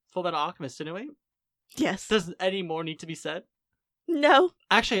summarized Fullmetal Alchemist, didn't we? Yes. Does any more need to be said? No.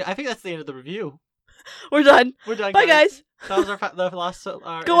 Actually, I think that's the end of the review. We're done. We're done. Bye, guys. That was the last.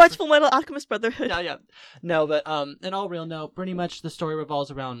 Go watch Fullmetal Alchemist Brotherhood. Yeah. No, but in all real no, pretty much the story revolves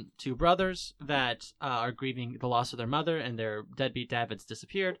around two brothers that are grieving the loss of their mother, and their deadbeat dad has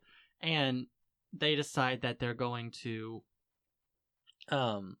disappeared, and they decide that they're going to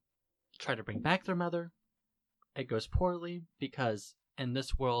try to bring back their mother. It goes poorly because in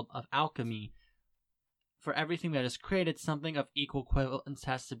this world of alchemy, for everything that is created, something of equal equivalence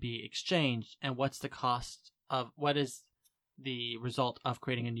has to be exchanged, and what is the result of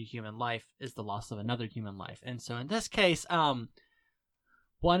creating a new human life is the loss of another human life. And so in this case,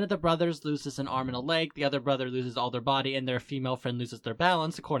 one of the brothers loses an arm and a leg, the other brother loses all their body, and their female friend loses their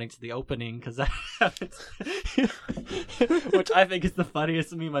balance, according to the opening, because that happens. Which I think is the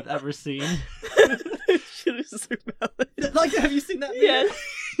funniest meme I've ever seen. She loses her balance. Like, have you seen that meme?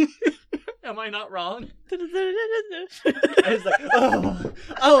 Yes. Am I not wrong? I was like,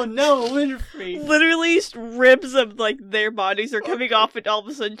 oh no, Winfrey. Literally, ribs of like their bodies are coming off, and all of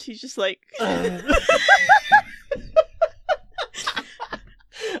a sudden she's just like.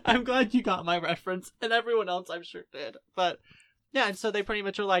 I'm glad you got my reference, and everyone else I'm sure did. But yeah, and so they pretty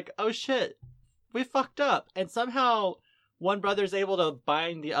much are like, oh shit, we fucked up. And somehow one brother's able to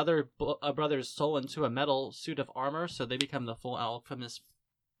bind the other brother's soul into a metal suit of armor, so they become the full alchemist.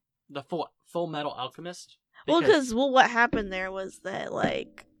 The full metal alchemist. Because what happened there was that,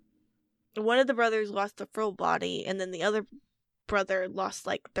 like, one of the brothers lost their full body, and then the other brother lost,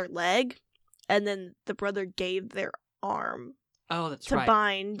 like, their leg, and then the brother gave their arm Oh, that's to right.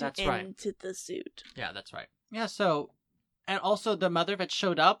 bind That's into right. the suit. Yeah, that's right. Yeah, so... And also, the mother that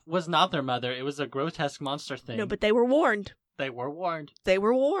showed up was not their mother. It was a grotesque monster thing. No, but they were warned. They were warned. They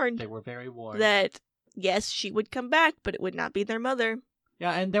were warned. They were very warned. That, yes, she would come back, but it would not be their mother.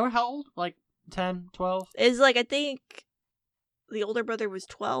 Yeah, and they were how old? Like 10, 12? It's like, I think the older brother was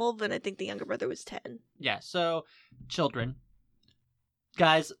 12, and I think the younger brother was 10. Yeah, so, children.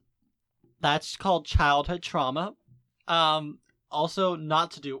 Guys, that's called childhood trauma. Also,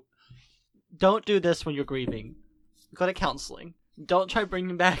 not to do... Don't do this when you're grieving. Go to counseling. Don't try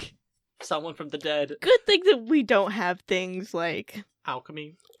bringing back someone from the dead. Good thing that we don't have things like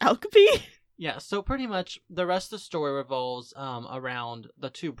Alchemy. alchemy. Yeah, so pretty much the rest of the story revolves around the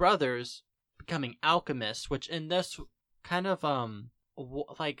two brothers becoming alchemists, which in this kind of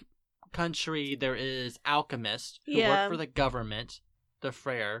like country there is alchemists who work for the government, the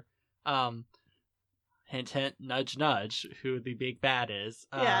Freyr. Hint hint, nudge nudge, who the big bad is.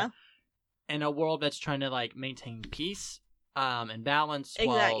 In a world that's trying to like maintain peace and balance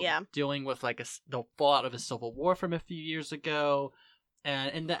while dealing with like the fallout of a civil war from a few years ago.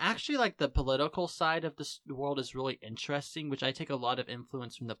 And actually, like, the political side of this world is really interesting, which I take a lot of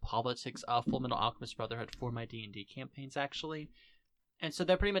influence from the politics of Fullmetal Alchemist Brotherhood for my D&D campaigns, actually. And so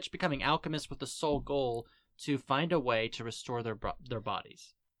they're pretty much becoming alchemists with the sole goal to find a way to restore their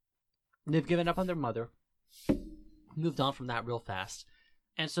bodies. They've given up on their mother, moved on from that real fast.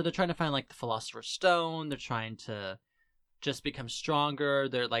 And so they're trying to find, like, the Philosopher's Stone. They're trying to just become stronger.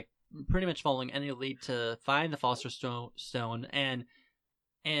 They're, like, pretty much following any lead to find the Philosopher's Stone. And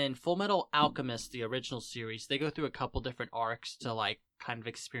in Fullmetal Alchemist, the original series, they go through a couple different arcs to, like, kind of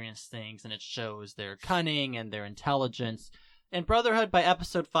experience things. And it shows their cunning and their intelligence. In Brotherhood, by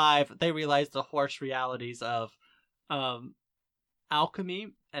episode 5, they realize the harsh realities of alchemy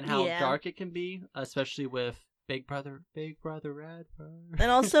and how dark it can be, especially with Big Brother Radford.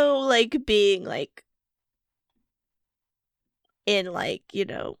 And also, like, being, like, in, like, you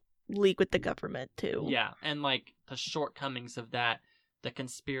know, league with the government, too. Yeah, and, like, the shortcomings of that, the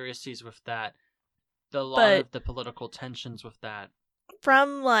conspiracies with that, a lot of the political tensions with that.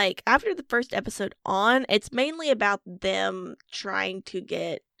 From, like, after the first episode on, it's mainly about them trying to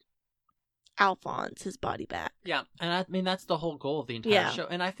get Alphonse his body back. Yeah, and I mean, that's the whole goal of the entire show.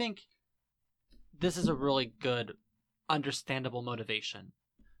 And I think this is a really good, understandable motivation.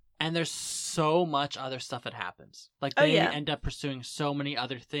 And there's so much other stuff that happens. Like, they end up pursuing so many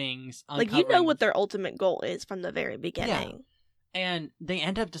other things. Like, you know what their ultimate goal is from the very beginning. Yeah. And they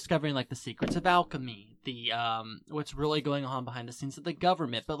end up discovering, like, the secrets of alchemy, the, what's really going on behind the scenes of the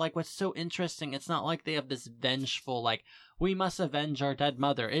government. But, like, what's so interesting, it's not like they have this vengeful, like, we must avenge our dead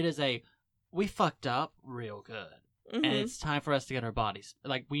mother. It is we fucked up real good. Mm-hmm. And it's time for us to get our bodies.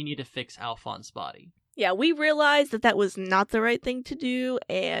 Like, we need to fix Alphonse's body. Yeah, we realized that was not the right thing to do,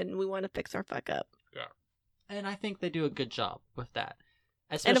 and we want to fix our fuck up. Yeah. And I think they do a good job with that.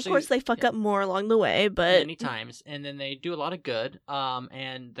 And of course, they fuck up more along the way, but... Many times. And then they do a lot of good,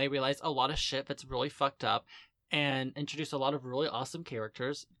 and they realize a lot of shit that's really fucked up, and introduce a lot of really awesome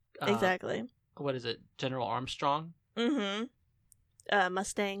characters. Exactly. What is it? General Armstrong? Mm-hmm.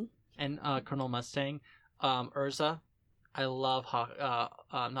 Mustang. And Colonel Mustang. Urza. I love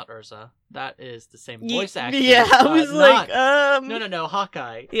not Urza. That is the same voice actor. Yeah, I was No,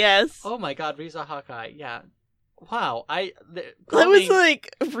 Hawkeye. Yes. Oh my god, Riza Hawkeye. Yeah. Wow. I was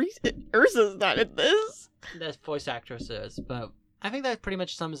like, Urza's not in this. That voice actress is, but I think that pretty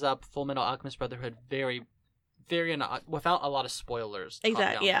much sums up Fullmetal Alchemist Brotherhood very, very without a lot of spoilers.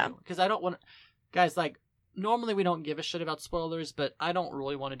 Exactly. Yeah. Because I don't want, guys, like, normally we don't give a shit about spoilers, but I don't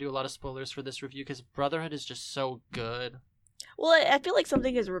really want to do a lot of spoilers for this review because Brotherhood is just so good. Well, I feel like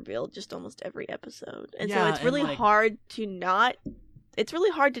something is revealed just almost every episode, and so it's really hard to not. It's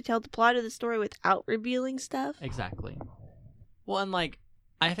really hard to tell the plot of the story without revealing stuff. Exactly. Well, and, like,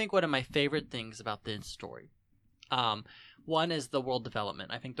 I think one of my favorite things about this story, one is the world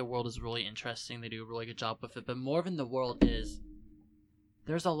development. I think the world is really interesting. They do a really good job with it. But more than the world is,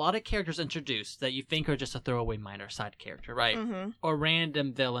 there's a lot of characters introduced that you think are just a throwaway minor side character, right? Mm-hmm. Or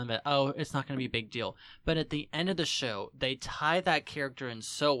random villain that, it's not going to be a big deal. But at the end of the show, they tie that character in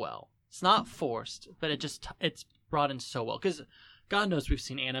so well. It's not forced, but it's brought in so well. Because God knows we've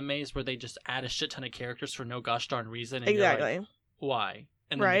seen animes where they just add a shit ton of characters for no gosh darn reason. And exactly. You're like, why?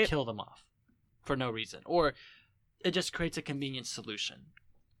 And then they kill them off for no reason. Or it just creates a convenient solution.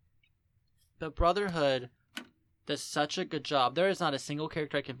 The Brotherhood does such a good job. There is not a single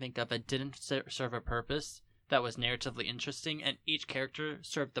character I can think of that didn't serve a purpose that was narratively interesting, and each character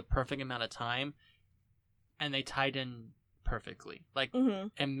served the perfect amount of time, and they tied in perfectly. Like,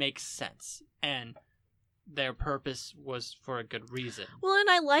 it makes sense. And their purpose was for a good reason. Well, and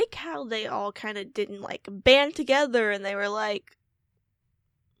I like how they all kind of didn't like band together, and they were like,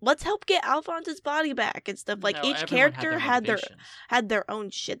 let's help get Alphonse's body back and stuff. Like, No, each everyone character had their had their own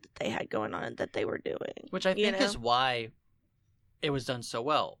shit that they had going on and that they were doing. Which I think know? is why it was done so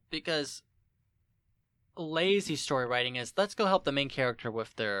well. Because lazy story writing is, let's go help the main character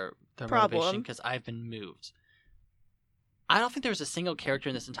with their motivation because I've been moved. I don't think there was a single character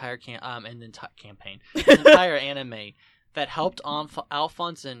in this entire campaign, this entire anime, that helped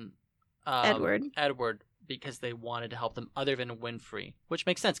Alphonse and Edward because they wanted to help them, other than Winfrey, which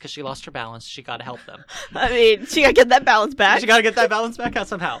makes sense because she lost her balance. She got to help them. I mean, she got to get that balance back. She got to get that balance back out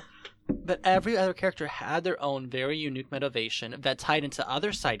somehow. But every other character had their own very unique motivation that tied into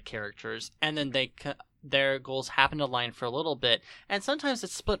other side characters, and then their goals happened to align for a little bit, and sometimes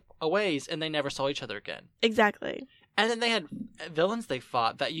it split ways and they never saw each other again. Exactly. And then they had villains they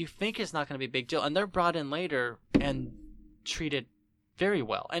fought that you think is not going to be a big deal, and they're brought in later and treated very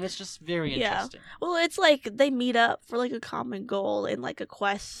well, and it's just very interesting. Well, it's like they meet up for like a common goal in like a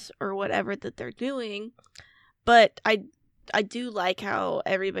quest or whatever that they're doing, but I do like how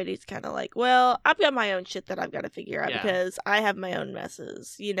everybody's kind of like, well, I've got my own shit that I've got to figure out because I have my own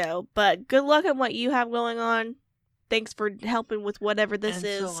messes, but good luck on what you have going on. Thanks for helping with whatever this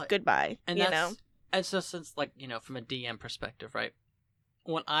is. So, goodbye. And so since, from a DM perspective, right,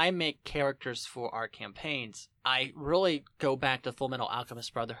 when I make characters for our campaigns, I really go back to Fullmetal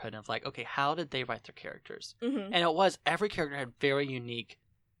Alchemist Brotherhood and like, okay, how did they write their characters? Mm-hmm. And every character had very unique,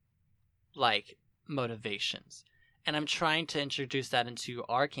 motivations. And I'm trying to introduce that into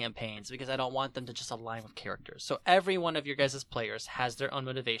our campaigns because I don't want them to just align with characters. So every one of your guys' players has their own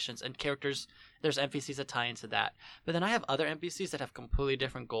motivations, and characters, there's NPCs that tie into that. But then I have other NPCs that have completely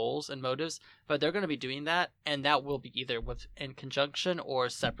different goals and motives, but they're going to be doing that, and that will be either in conjunction or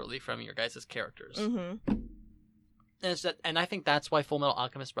separately from your guys' characters. Mm-hmm. And I think that's why Fullmetal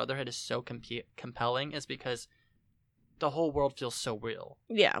Alchemist Brotherhood is so compelling, is because the whole world feels so real.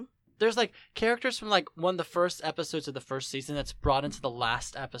 Yeah. There's characters from one of the first episodes of the first season that's brought into the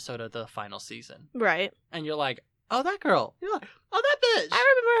last episode of the final season. Right. And you're like, oh, that girl. You're like, oh, that bitch.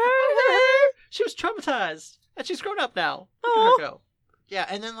 I remember her. She was traumatized. And she's grown up now. Look Aww. at her go. Yeah,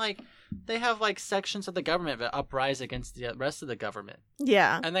 and then they have sections of the government that uprise against the rest of the government.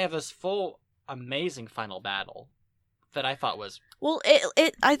 Yeah. And they have this full amazing final battle that I thought was... Well,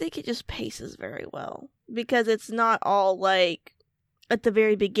 I think it just paces very well. Because it's not all at the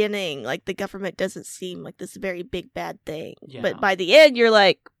very beginning, the government doesn't seem like this very big bad thing. Yeah. But by the end, you're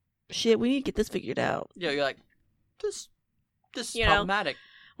like, shit, we need to get this figured out. Yeah, you're like, this is problematic.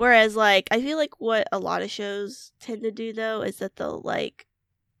 Whereas, I feel like what a lot of shows tend to do, though, is that they'll,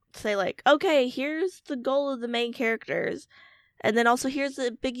 say, okay, here's the goal of the main characters. And then also here's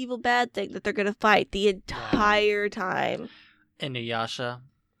the big evil bad thing that they're going to fight the entire time. Inuyasha.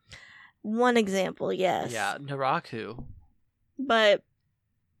 One example, yes. Yeah, Naraku. But,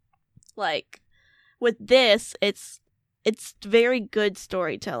 with this, it's very good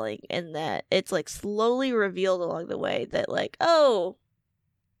storytelling in that it's, slowly revealed along the way that, oh,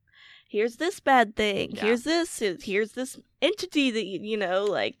 here's this bad thing, here's this entity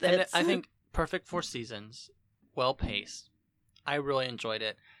that, that's... And I think perfect 4 seasons, well-paced. I really enjoyed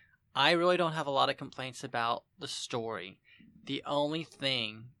it. I really don't have a lot of complaints about the story. The only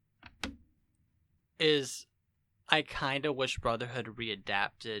thing is... I kind of wish Brotherhood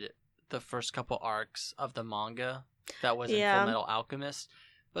readapted the first couple arcs of the manga that was in Fullmetal Alchemist.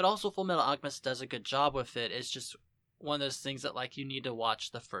 But also Fullmetal Alchemist does a good job with it. It's just one of those things that you need to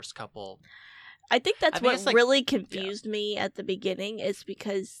watch the first couple. I think that's what really confused me at the beginning is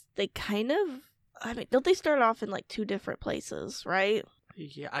because they kind of... don't they start off in 2 different places, right?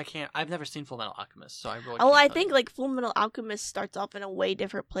 Yeah, I've never seen Fullmetal Alchemist, so I really I think Fullmetal Alchemist starts off in a way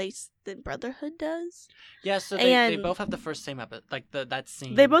different place than Brotherhood does. Yeah, so they both have the first same episode, that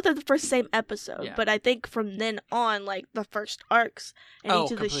scene. They both have the first same episode, yeah. But I think from then on, the first arcs and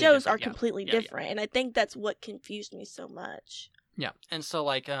each of the shows are completely different, and I think that's what confused me so much. Yeah, and so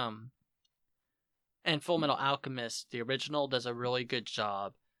and Fullmetal Alchemist, the original, does a really good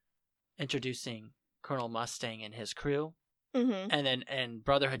job introducing Colonel Mustang and his crew. Mm-hmm. And then in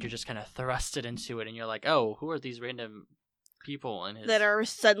Brotherhood, you're just kind of thrusted into it, and you're like, oh, who are these random people in his that are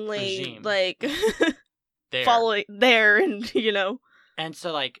suddenly regime? following there, and And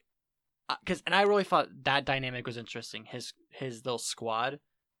so and I really thought that dynamic was interesting. His little squad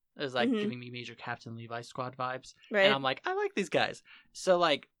is giving me Major Captain Levi squad vibes, right? And I'm like, I like these guys. So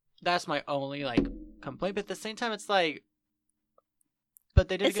that's my only complaint. But at the same time, it's but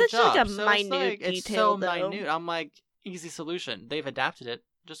they did a good job. It's such a minute detail. It's so though. minute. I'm like. Easy solution. They've adapted it.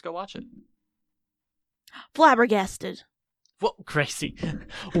 Just go watch it. Flabbergasted. Well, crazy.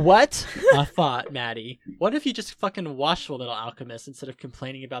 What a thought, Maddie. What if you just fucking watched Full Metal Alchemist instead of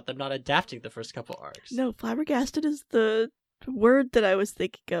complaining about them not adapting the first couple arcs? No, flabbergasted is the word that I was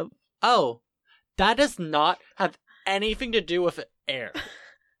thinking of. Oh, that does not have anything to do with air.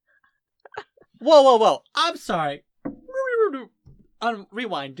 Whoa. I'm sorry.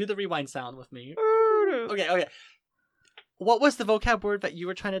 Rewind. Do the rewind sound with me. Okay. What was the vocab word that you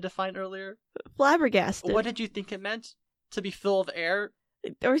were trying to define earlier? Flabbergasted. What did you think it meant? To be full of air?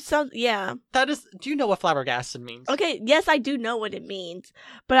 Or some, yeah. That is, do you know what flabbergasted means? Okay, yes, I do know what it means.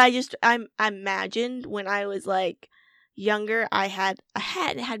 But I imagined when I was, like, younger, I had a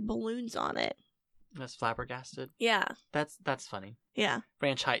hat and it had balloons on it. That's flabbergasted? Yeah. That's funny. Yeah.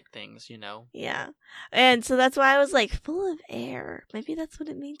 Ranch height things, you know? Yeah. And so that's why I was like, full of air. Maybe that's what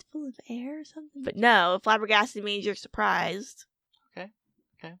it means, full of air or something. But no, flabbergasted means you're surprised.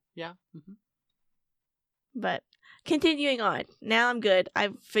 Okay. Yeah. Mm-hmm. But continuing on. Now I'm good.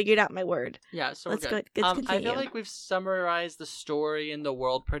 I've figured out my word. Yeah, so Let's we're good. Let's I continue. feel like we've summarized the story and the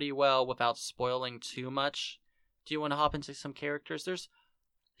world pretty well without spoiling too much. Do you want to hop into some characters? There's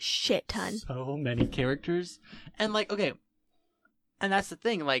shit ton. So many characters. And like, okay. And that's the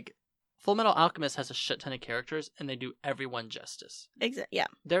thing, like, Full Metal Alchemist has a shit ton of characters, and they do everyone justice. Yeah.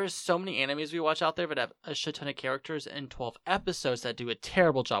 There are so many animes we watch out there that have a shit ton of characters and 12 episodes that do a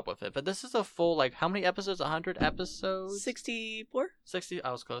terrible job with it. But this is a full, like, how many episodes? 100 episodes? 64? 60,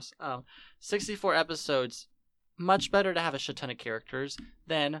 I was close. 64 episodes. Much better to have a shit ton of characters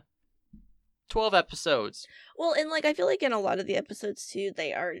than 12 episodes. Well, and, like, I feel like in a lot of the episodes, too,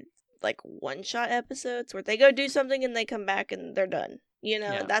 they are, like, one-shot episodes where they go do something and they come back and they're done. You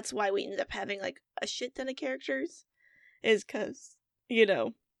know, Yeah. That's why we ended up having, like, a shit ton of characters. Is because, you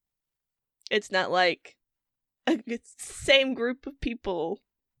know, it's not like it's the same group of people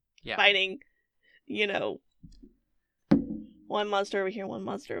fighting, you know, one monster over here, one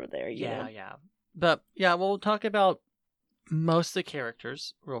monster over there, you know? Yeah. But, yeah, we'll talk about most of the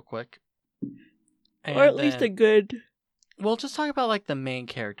characters real quick. Or at least a good... We'll just talk about, like, the main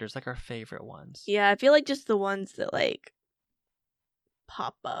characters, like our favorite ones. Yeah, I feel like just the ones that, like,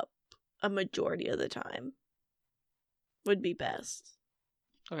 pop up a majority of the time would be best.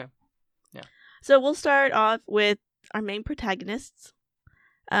 Okay. Yeah. So we'll start off with our main protagonists.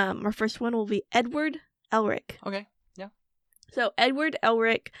 Our first one will be Edward Elric. Okay. Yeah. So Edward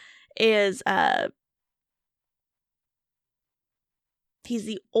Elric is he's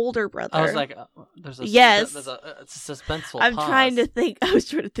the older brother. I was like, there's a suspenseful I'm pause. trying to think. I was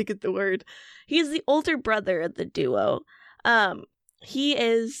trying to think of the word. He's the older brother of the duo. He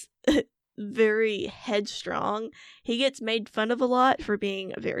is very headstrong. He gets made fun of a lot for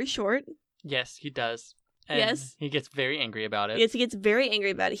being very short. Yes, he does. And yes. He gets very angry about it. Yes, he gets very angry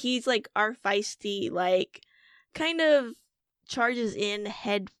about it. He's like our feisty, like, kind of charges in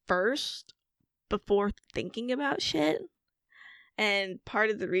head first before thinking about shit. And part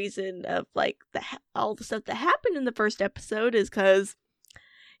of the reason of, like, all the stuff that happened in the first episode is because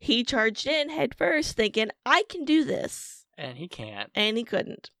he charged in head first thinking, I can do this. And he can't. And he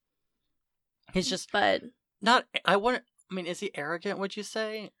couldn't. He's just... But... Not... is he arrogant, would you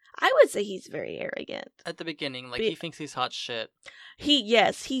say? I would say he's very arrogant. At the beginning, like, he thinks he's hot shit.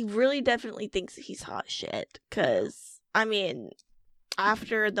 He really definitely thinks he's hot shit. Because, I mean,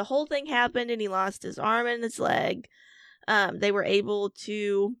 after the whole thing happened and he lost his arm and his leg, they were able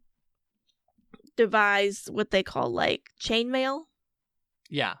to devise what they call, like, chainmail.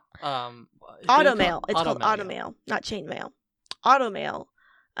 Yeah. Automail. It's called automail, not chainmail. Automail.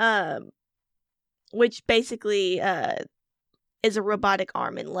 Which basically is a robotic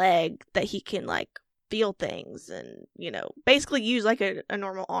arm and leg that he can, like, feel things and, you know, basically use like a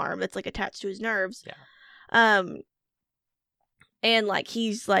normal arm that's, like, attached to his nerves. Yeah. And, like,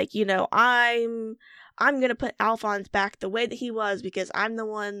 he's like, you know, I'm gonna put Alphonse back the way that he was because I'm the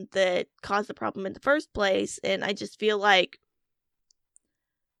one that caused the problem in the first place. And I just feel like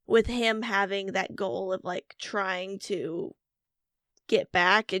with him having that goal of, like, trying to get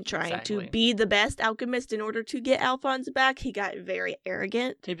back and trying to be the best alchemist in order to get Alphonse back, he got very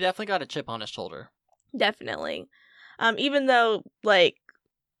arrogant. He definitely got a chip on his shoulder. Definitely. Even though, like,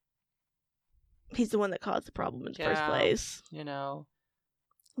 he's the one that caused the problem in the first place. You know.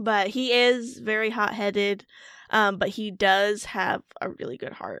 But he is very hot-headed, but he does have a really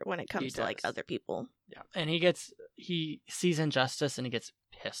good heart when it comes to, like, other people. Yeah, and he sees injustice and he gets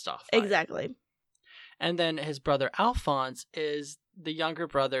pissed off. Exactly. And then his brother Alphonse is the younger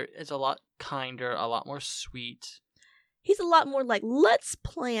brother, is a lot kinder, a lot more sweet. He's a lot more like, let's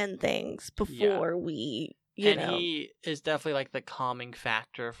plan things before we, you and know. he is definitely like the calming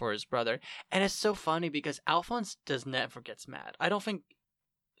factor for his brother. And it's so funny because Alphonse never gets mad. I don't think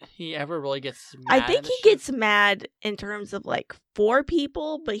he ever really gets mad. I think in he the show. gets mad in terms of like for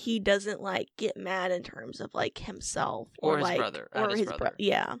people, but he doesn't like get mad in terms of like himself Or his like, brother, or at his his brother.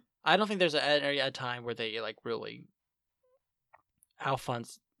 Yeah, I don't think there's a time where they like really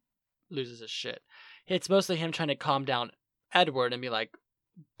Alphonse loses his shit. It's mostly him trying to calm down Edward and be like,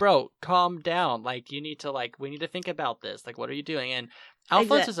 bro, calm down. Like, you need to, like, we need to think about this. Like, what are you doing? And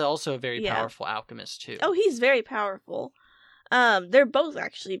Alphonse is also a very Yeah. powerful alchemist, too. Oh, he's very powerful. They're both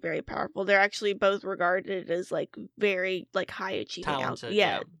actually very powerful. They're actually both regarded as like very like high achieving, talented,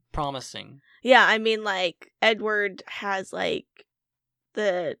 yeah, promising. Yeah, I mean, like Edward has like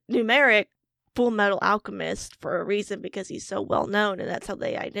the numeric Full Metal Alchemist for a reason because he's so well known, and that's how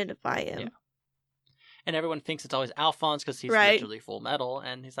they identify him. Yeah. And everyone thinks it's always Alphonse because he's Right. literally Full Metal,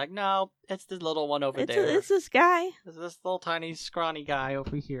 and he's like, no, it's this little one over It's there. it's this guy. It's this little tiny scrawny guy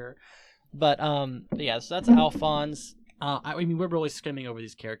over here. But yeah, so that's Alphonse. I mean, we're really skimming over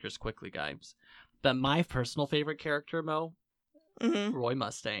these characters quickly, guys. But my personal favorite character, Mo, Mm-hmm. Roy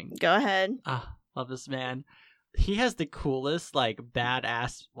Mustang. Go ahead. Love this man. He has the coolest, like,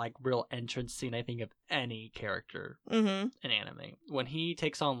 badass, like, real entrance scene, I think, of any character Mm-hmm. in anime. When he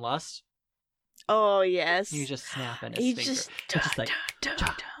takes on Lust, Oh yes. he's just snapping his He finger. just It's just like, cha,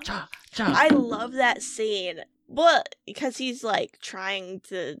 cha, cha. I love that scene. But because he's like trying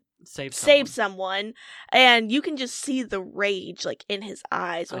to Save someone, and you can just see the rage like in his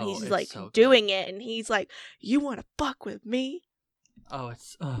eyes when Oh, he's it's like so good. doing it, and he's like, "You want to fuck with me?" Oh,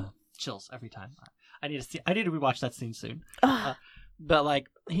 it's chills every time. I need to rewatch that scene soon. Ugh. But like,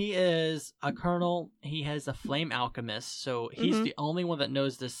 he is a colonel. He has a flame alchemist, so he's Mhm. the only one that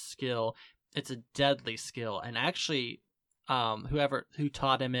knows this skill. It's a deadly skill, and actually, who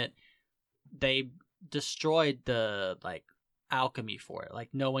taught him it, they destroyed the like alchemy for it. Like,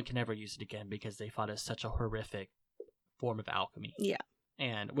 no one can ever use it again because they thought it's such a horrific form of alchemy. Yeah.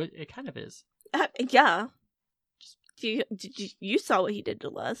 And it kind of is. Yeah. You saw what he did to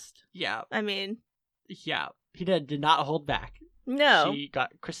Lust? Yeah, I mean, yeah. He did not hold back. no. She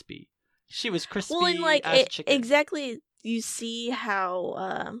got crispy. She was crispy Well, and like as chicken. exactly, you see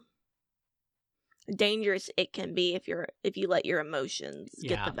how dangerous it can be if you let your emotions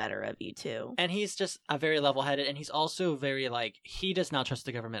get Yeah. the better of you too. And he's just a very level-headed, and he's also very, like, he does not trust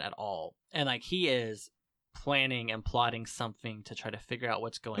the government at all. And, like, he is planning and plotting something to try to figure out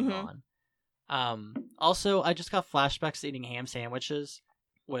what's going Mhm. on. Also, I just got flashbacks to eating ham sandwiches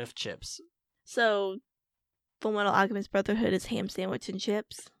with chips. So, Full Metal Alchemist Brotherhood is ham sandwich and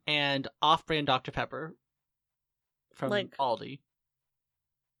chips. And off-brand Dr. Pepper from Like- Aldi.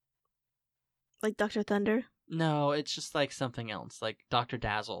 Like Dr. Thunder. No, it's just, like, something else, like Dr.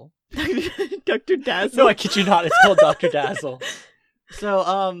 Dazzle. Dr. Dazzle. No, I kid you not, it's called Dr. Dazzle.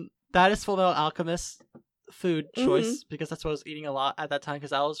 So, that is Full Metal Alchemist food choice, because that's what I was eating a lot at that time,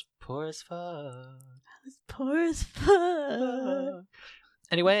 because I was poor as fuck. It's poor as fuck.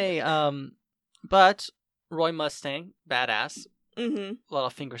 Anyway, but Roy Mustang, badass, Mm-hmm. a lot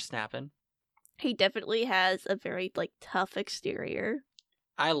of finger snapping. He definitely has a very like tough exterior.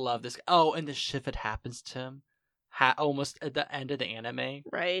 I love this. Oh, and the shit that happens to him, almost at the end of the anime,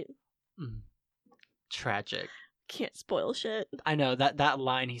 Right? tragic. Can't spoil shit. I know that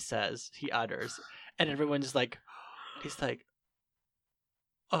line he utters, and everyone's like, he's like,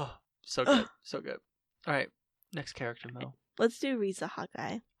 oh, so good, so good. All right, next character, Mo. Let's do Riza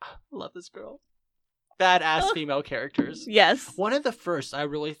Hawkeye. Love this girl. Badass female characters. Yes. One of the first, I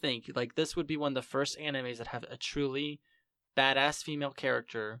really think, like, this would be one of the first animes that have a truly badass female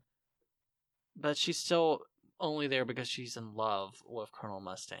character, but she's still only there because she's in love with Colonel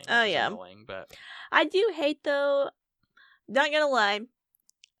Mustang. Oh, which is yeah. annoying, but I do hate though. Not gonna lie,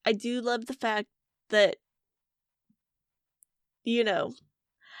 I do love the fact that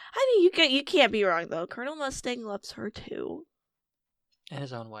I mean you can't be wrong though. Colonel Mustang loves her too, in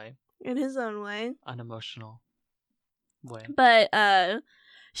his own way, in his own way. unemotional way. But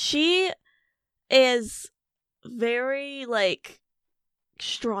she is very like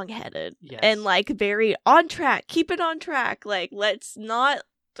strong-headed Yes. and like very on track. Keep it on track. Like let's not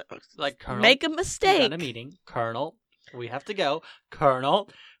Like, Colonel, make a we mistake. got a meeting. Colonel, we have to go. Colonel,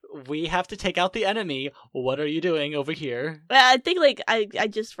 we have to take out the enemy. What are you doing over here? I think like I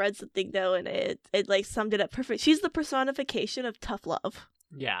just read something though, and it like summed it up perfect. She's the personification of tough love.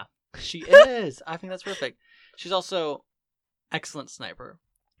 Yeah, she is. I think that's perfect. She's also excellent sniper,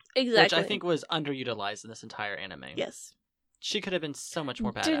 Exactly. which I think was underutilized in this entire anime. yes. She could have been so much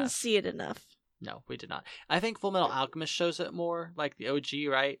more badass. Didn't see it enough. No, we did not. I think Full Metal Alchemist shows it more, like the OG,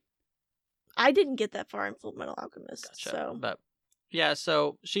 right? I didn't get that far in Full Metal Alchemist, Gotcha. so But yeah,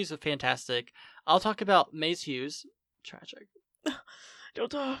 so she's a fantastic. I'll talk about Mace Hughes. Tragic. don't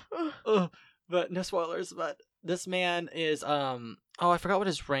talk. Ugh, but no spoilers. But this man is I forgot what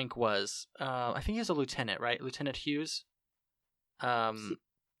his rank was. I think he was a lieutenant, right? Lieutenant Hughes.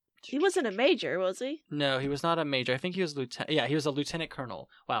 He wasn't a major, was he? No, he was not a major. I think he was lieutenant. Yeah, he was a lieutenant colonel.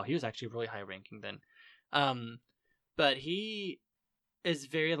 Wow, he was actually really high ranking then. But he is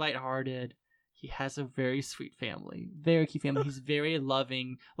very lighthearted. He has a very sweet family, very cute family. He's very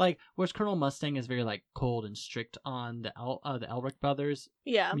loving. Like, whereas Colonel Mustang is very like cold and strict on the Elric brothers.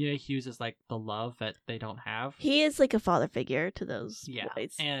 Yeah. Amelia Hughes is like the love that they don't have. He is like a father figure to those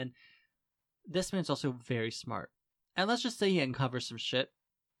boys. And this man's also very smart. And let's just say he uncovers some shit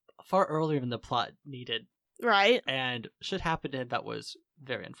far earlier than the plot needed. Right. And shit happened to him that was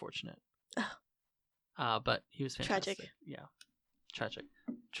very unfortunate. But he was fantastic. Tragic. Yeah. Tragic.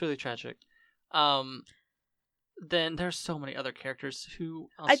 Truly tragic. Then there's so many other characters who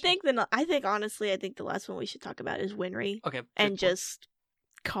I think honestly, the last one we should talk about is Winry. Okay. And just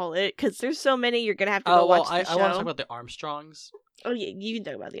call it, because there's so many you're gonna have to go watch the show. I want to talk about the Armstrongs. Oh yeah, you can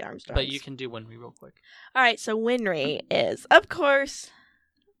talk about the Armstrongs. But you can do Winry real quick. Alright, so Winry is, of course,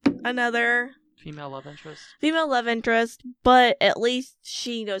 another female love interest, but at least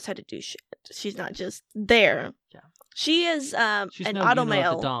she knows how to do shit. She's not just there. Yeah. She is she's an no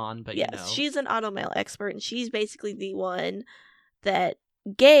automail. the Dawn, but yes, you know. She's an automail expert, and she's basically the one that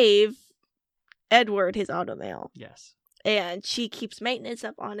gave Edward his automail. Yes. And she keeps maintenance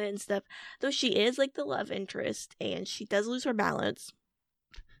up on it and stuff. Though she is like the love interest, and she does lose her balance.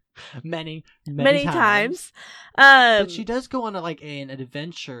 Many times. But she does go on an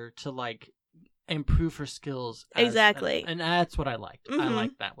adventure to like improve her skills. Exactly. And that's what I liked. Mm-hmm. I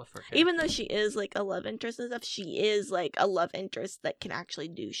like that with her character. Even though she is like a love interest and stuff, she is like a love interest that can actually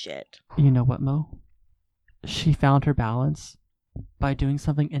do shit. You know what, Mo? She found her balance by doing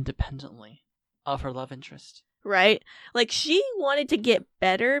something independently of her love interest. Right? Like, she wanted to get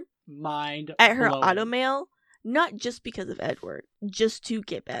better at her automail, not just because of Edward, just to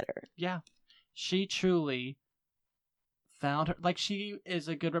get better. Yeah. She truly found her, like, she is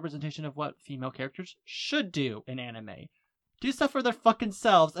a good representation of what female characters should do in anime. Do stuff for their fucking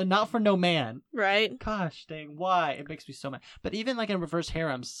selves and not for no man. Right? Gosh dang, why? It makes me so mad. But even like in reverse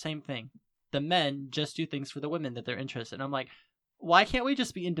harems, same thing. The men just do things for the women that they're interested in. I'm like, why can't we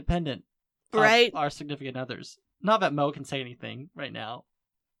just be independent? Right? Our significant others. Not that Mo can say anything right now.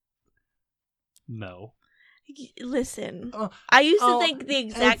 Mo. Listen, I used to think the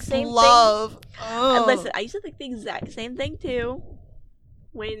exact same thing. Listen, I used to think the exact same thing too.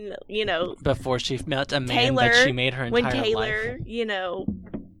 When, before she met a man Taylor, that she made her entire life. When Taylor,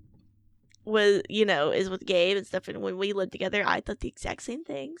 was, is with Gabe and stuff, and when we lived together, I thought the exact same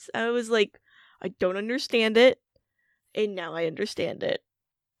things. I was like, I don't understand it, and now I understand it.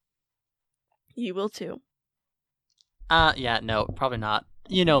 You will too. Yeah, no, probably not.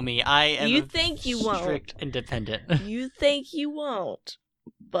 You know me. I am strict independent. You think you won't,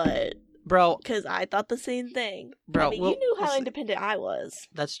 but bro, because I thought the same thing. Bro, I mean, you knew how independent I was.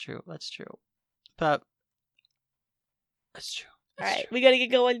 That's true. But that's true. All right, we gotta get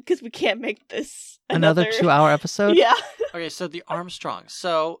going because we can't make this another 2-hour episode. Yeah. Okay, so the Armstrongs.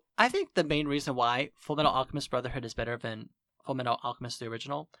 So I think the main reason why Fullmetal Alchemist Brotherhood is better than Fullmetal Alchemist the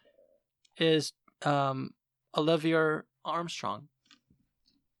original is Olivier Armstrong.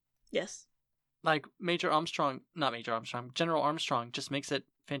 Yes. Like General Armstrong just makes it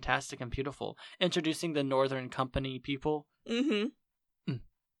fantastic and beautiful. Introducing the Northern Company people. Mm-hmm.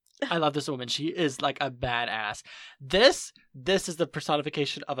 I love this woman. She is like a badass. This is the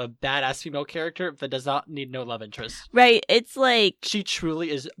personification of a badass female character that does not need no love interest. Right. It's like she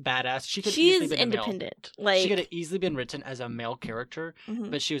truly is badass. She is independent. Like she could have easily been written as a male character,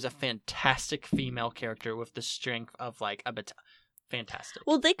 but she was a fantastic female character with the strength of like a fantastic.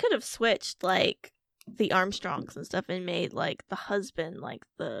 Well, they could have switched like the Armstrongs and stuff and made like the husband like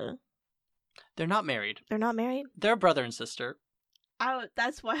the. They're not married. They're not married? They're brother and sister.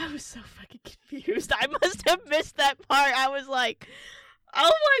 That's why I was so fucking confused. I must have missed that part. I was like,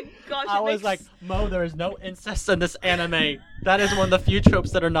 oh my gosh. I was like, Mo, there is no incest in this anime. That is one of the few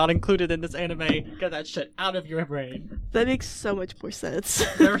tropes that are not included in this anime. Get that shit out of your brain. That makes so much more sense.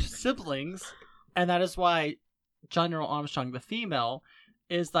 They're siblings, and that is why General Armstrong, the female,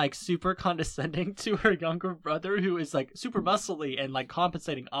 is like super condescending to her younger brother, who is like super muscly and like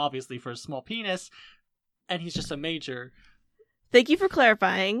compensating obviously for a small penis, and he's just a major. Thank you for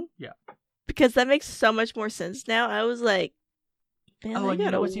clarifying. Yeah. Because that makes so much more sense now. I was like, man, they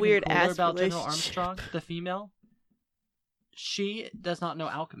got a weird ass about General Armstrong, the female? She does not know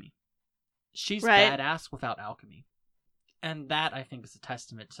alchemy. she's Right. badass without alchemy. And that, I think, is a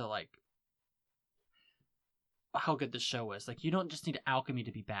testament to, like, how good the show is. Like, you don't just need alchemy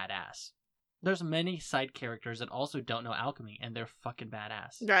to be badass. There's many side characters that also don't know alchemy, and they're fucking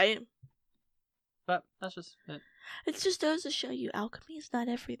badass. Right. But that's just it. It just goes to show you alchemy is not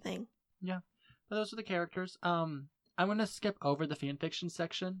everything. But those are the characters. I'm gonna skip over the fanfiction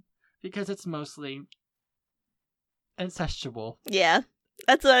section because it's mostly incestual. Yeah.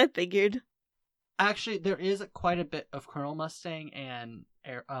 That's what I figured. Actually, there is quite a bit of Colonel Mustang and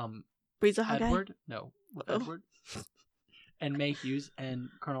Frieza Hawkeye. Edward. No, with Oh. Edward. And May Hughes and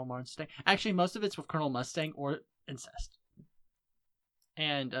Colonel Mustang. Actually, most of it's with Colonel Mustang or incest.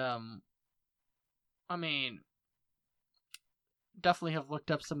 And I mean, definitely have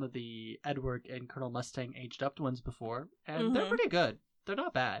looked up some of the Edward and Colonel Mustang aged up ones before, and they're Mhm. pretty good. They're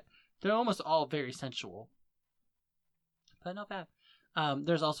not bad. They're almost all very sensual, but not bad.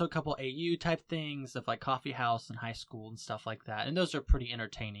 There's also a couple AU type things of like coffee house and high school and stuff like that, and those are pretty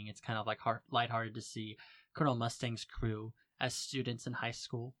entertaining. It's kind of like lighthearted to see Colonel Mustang's crew as students in high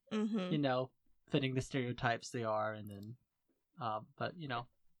school, Mm-hmm. you know, fitting the stereotypes they are, and then, but you know,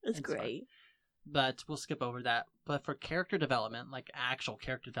 It's it's fine. great. But we'll skip over that. But for character development, like actual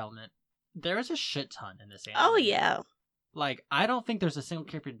character development, there is a shit ton in this anime. Oh, yeah. Like, I don't think there's a single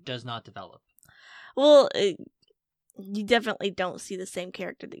character that does not develop. Well, you definitely don't see the same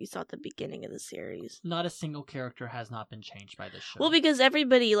character that you saw at the beginning of the series. Not a single character has not been changed by this show. Well, because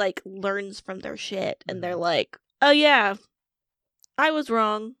everybody, like, learns from their shit, and they're Mhm. like, oh, yeah, I was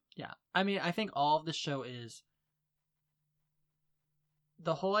wrong. Yeah. I mean, I think all of the show is...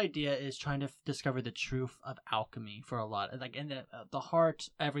 The whole idea is trying to discover the truth of alchemy for a lot. Like, in the heart,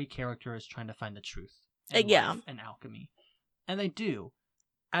 every character is trying to find the truth. in Yeah. life and alchemy. And they do.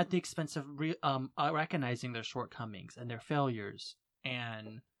 At the expense of recognizing their shortcomings and their failures.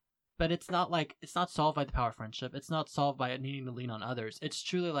 But it's not solved by the power of friendship. It's not solved by needing to lean on others. It's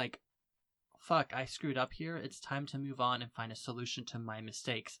truly like, fuck, I screwed up here. It's time to move on and find a solution to my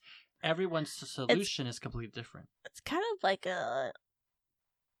mistakes. Everyone's solution is completely different. It's kind of like a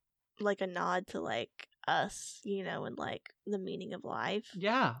nod to, like, us, you know, and, like, the meaning of life.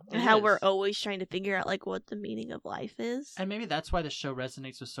 Yeah. And how we're always trying to figure out, like, what the meaning of life is. And maybe that's why the show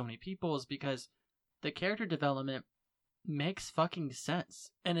resonates with so many people, is because the character development makes fucking sense.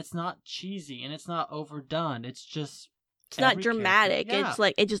 And it's not cheesy and it's not overdone. It's just... It's not every dramatic. character- It's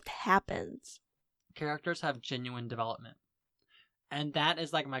like, it just happens. Characters have genuine development. And that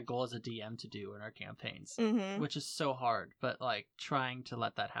is like my goal as a DM to do in our campaigns. Mm-hmm. Which is so hard, but like trying to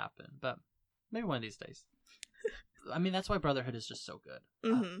let that happen. But maybe one of these days. I mean, that's why Brotherhood is just so good.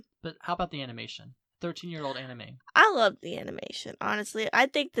 Mm-hmm. But how about the animation? 13-year-old anime. I love the animation, honestly. I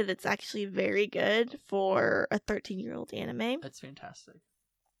think that it's actually very good for a 13-year-old anime. It's fantastic.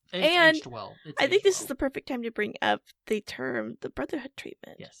 It's And aged well. I think this is the perfect time to bring up the term, the Brotherhood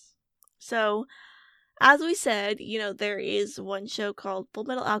treatment. Yes. So, as we said, you know, there is one show called Full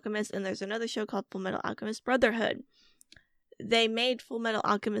Metal Alchemist, and there's another show called Full Metal Alchemist Brotherhood. They made Full Metal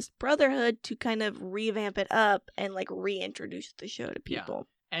Alchemist Brotherhood to kind of revamp it up and, like, reintroduce the show to Yeah. people.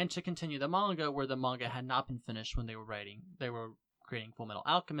 And to continue the manga, where the manga had not been finished when they were writing. They were creating Full Metal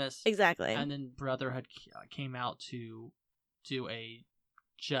Alchemist. Exactly. And then Brotherhood came out to do a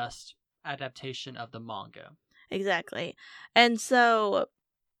just adaptation of the manga. Exactly. And so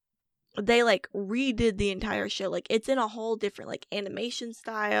they, like, redid the entire show. Like, it's in a whole different, like, animation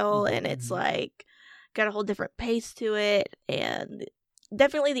style, and it's, Mhm. like, got a whole different pace to it, and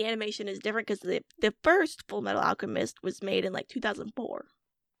definitely the animation is different because the first Full Metal Alchemist was made in, like, 2004.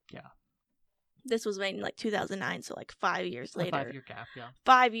 Yeah. This was made in, like, 2009, so, like, 5 years A later. 5-year gap, yeah.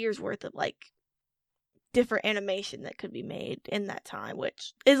 5 years worth of, like, different animation that could be made in that time,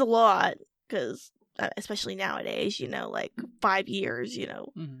 which is a lot, because, especially nowadays, you know, like, 5 years, you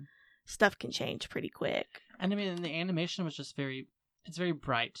know, Mm-hmm. stuff can change pretty quick. And I mean, the animation was just it's very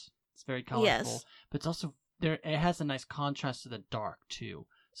bright. It's very colorful. Yes. But it's also, it has a nice contrast to the dark, too.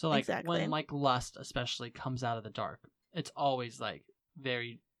 So, like, Exactly. when, like, Lust, especially, comes out of the dark, it's always, like,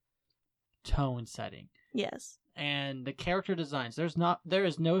 very tone setting. Yes. And the character designs, there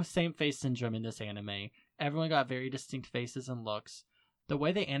is no same face syndrome in this anime. Everyone got very distinct faces and looks. The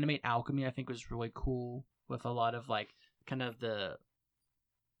way they animate alchemy, I think, was really cool, with a lot of, like, kind of the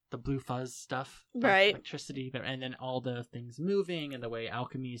blue fuzz stuff, like Right. electricity, and then all the things moving, and the way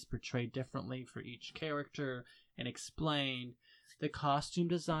alchemy is portrayed differently for each character and explained. The costume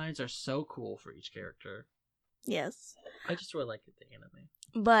designs are so cool for each character. Yes. I just really like the anime.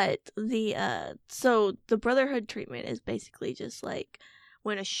 But so the Brotherhood treatment is basically just like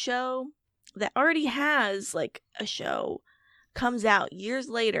when a show that already has, like, a show comes out years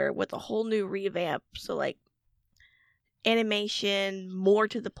later with a whole new revamp. So, like, animation, more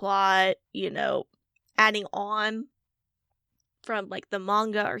to the plot, adding on from, like, the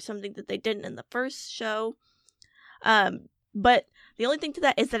manga or something that they didn't in the first show. But the only thing to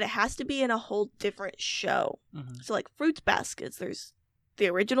that is that it has to be in a whole different show. Mm-hmm. So, like, Fruits Baskets, there's the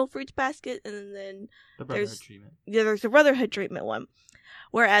original Fruits Basket, and then The Brotherhood treatment. Yeah, there's the Brotherhood treatment one.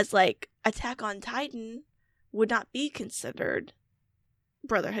 Whereas, like, Attack on Titan would not be considered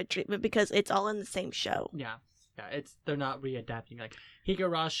Brotherhood treatment because it's all in the same show. Yeah, they're not readapting. Like,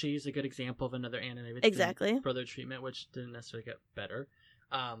 Higurashi is a good example of another anime with Exactly. Brother treatment, which didn't necessarily get better.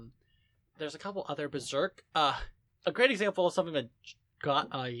 There's a couple other Berserk. A great example of something that got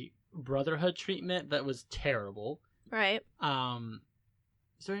a Brotherhood treatment that was terrible. Right.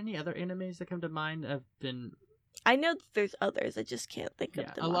 Is there any other animes that come to mind have been... I know that there's others. I just can't think of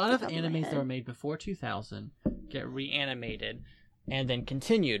them. A off lot the of top animes my head. that were made before 2000 get reanimated and then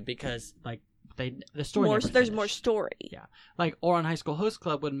continued because, like, the story never There's finished. more story. Yeah. Like, Ouran High School Host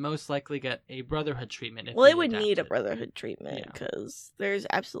Club would most likely get a Brotherhood treatment. If Well, they it would need a adapted. Brotherhood treatment Yeah. because there's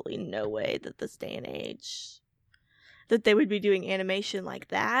absolutely no way that this day and age that they would be doing animation like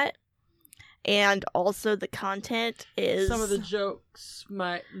that. And also the content is... Some of the jokes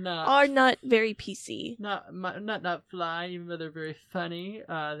might not... are not very PC. Might not fly, even though they're very funny.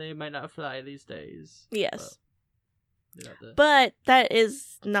 They might not fly these days. Yes. But, But that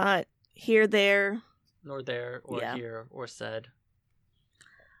is not here, there, nor there, or Yeah. here, or said.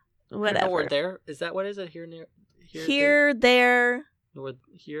 whatever. Nor there? Is that what is it? Here, near... Here, there. Nor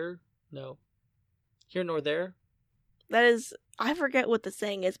here? No. Here nor there? That is... I forget what the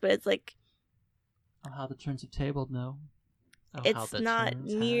saying is, but it's like... Oh, how the turns have tabled, no. Oh, how it's the not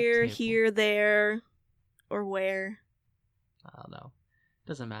turns have near, tabled. here, there, or where. I don't know.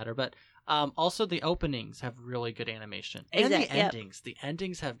 Doesn't matter. But also the openings have really good animation. And the Exact- yep. endings. The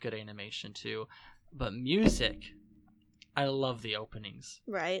endings have good animation too. But music, I love the openings.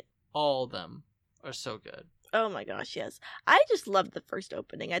 Right. All of them are so good. Oh my gosh, yes. I just loved the first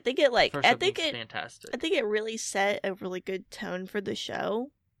opening. I think it like First I think opening's it fantastic. I think it really set a really good tone for the show.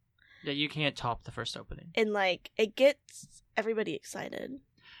 Yeah, you can't top the first opening. And like it gets everybody excited.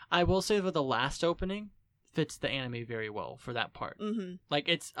 I will say that the last opening fits the anime very well for that part. Mm-hmm. Like,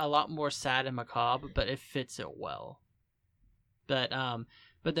 it's a lot more sad and macabre, but it fits it well. But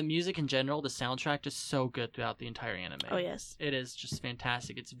the music in general, the soundtrack is so good throughout the entire anime. Oh yes. It is just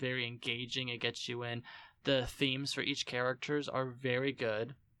fantastic. It's very engaging. It gets you in. The themes for each characters are very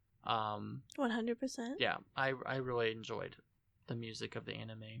good. 100%. Yeah, I really enjoyed the music of the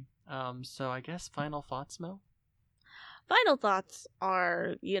anime. So I guess final thoughts, Mo? Final thoughts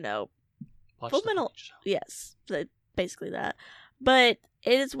are, Watch Full the Metal- fucking show. yes, basically that. But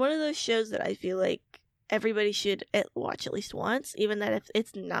it is one of those shows that I feel like everybody should watch at least once, even that if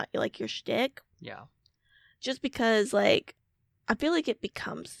it's not like your shtick. Yeah. Just because, like, I feel like it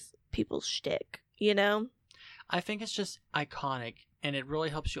becomes people's shtick, I think it's just iconic, and it really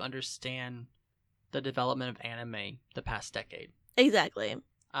helps you understand the development of anime the past decade. Exactly.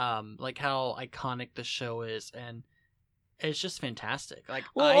 Like how iconic the show is, and it's just fantastic. Like,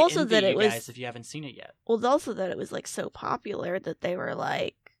 Well, I also envy that you it was- guys if you haven't seen it yet. Well, also that it was, like, so popular that they were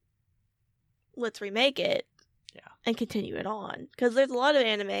like, let's remake it. Yeah. And continue it on. Because there's a lot of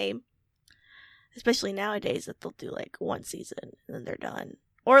anime, especially nowadays, that they'll do, like, one season and then they're done.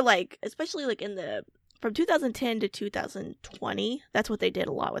 Or, like, especially, like, from 2010 to 2020, that's what they did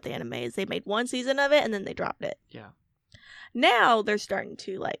a lot with anime, is they made one season of it and then they dropped it. Yeah. Now they're starting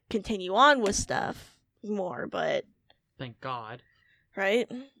to, like, continue on with stuff more, but, Thank God. right?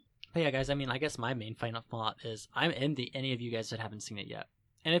 But yeah, guys, I mean, I guess my main final thought is I'm envy any of you guys that haven't seen it yet.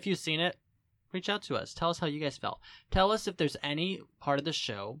 And if you've seen it, reach out to us. Tell us how you guys felt. Tell us if there's any part of the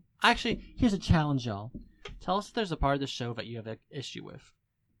show. Actually, here's a challenge, y'all. Tell us if there's a part of the show that you have an issue with.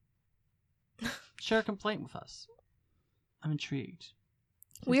 Share a complaint with us. I'm intrigued.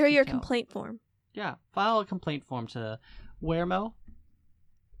 We Please are do your tell. complaint form. Yeah, file a complaint form to where, Mo?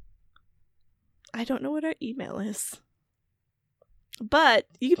 I don't know what our email is. But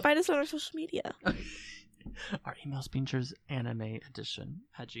you can find us on our social media. Our email's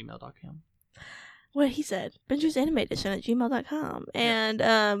bingersanime.edition@gmail.com. What he said. BingersAnimeEdition@gmail.com.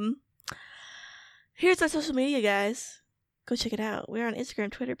 And here's our social media, guys. Go check it out. We're on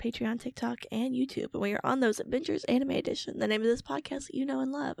Instagram, Twitter, Patreon, TikTok, and YouTube. And we are on those at Bingers Anime Edition, the name of this podcast that you know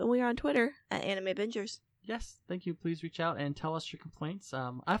and love. And we are on Twitter at Anime Bingers. Yes, thank you. Please reach out and tell us your complaints.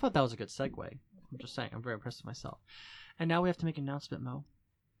 I thought that was a good segue. I'm just saying, I'm very impressed with myself. And now we have to make an announcement, Mo.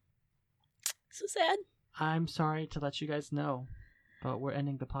 So sad. I'm sorry to let you guys know, but we're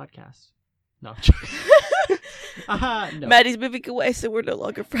ending the podcast. No. No. Maddie's moving away, so we're no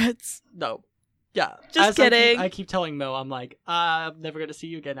longer friends. No. Yeah. Just kidding. I keep telling Mo, I'm like, I'm never going to see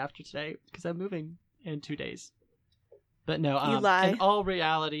you again after today because I'm moving in 2 days. But no, You lie. In all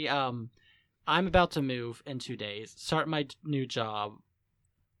reality, I'm about to move in 2 days, start my new job.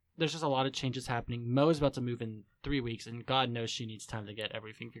 There's just a lot of changes happening. Mo's about to move in 3 weeks, and God knows she needs time to get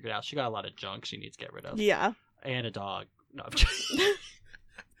everything figured out. She got a lot of junk she needs to get rid of. Yeah. And a dog. No, I'm kidding.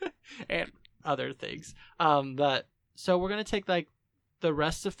 And other things. But so we're gonna take like the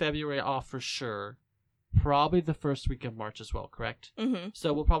rest of February off for sure. Probably the first week of March as well, correct? Mm-hmm.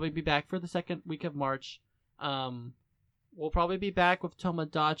 So we'll probably be back for the second week of March. We'll probably be back with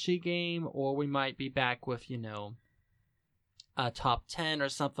Tomodachi game, or we might be back with, a top 10 or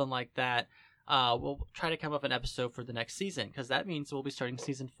something like that. We'll try to come up with an episode for the next season, because that means we'll be starting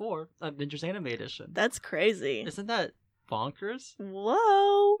season 4 of Ninja's Anime Edition. That's crazy. Isn't that bonkers?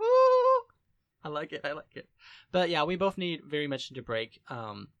 Whoa. Woo! I like it. But yeah, we both need a break.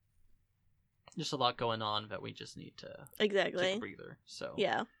 Just a lot going on that we just need to Exactly. take a breather. So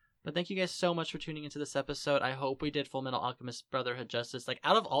Yeah. But thank you guys so much for tuning into this episode. I hope we did Full Metal Alchemist Brotherhood justice. Like,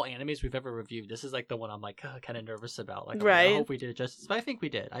 out of all animes we've ever reviewed, this is like the one I'm like kind of nervous about. Like, right. I hope we did it justice, but I think we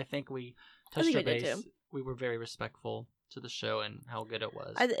did. I think we touched our base. We were very respectful to the show and how good it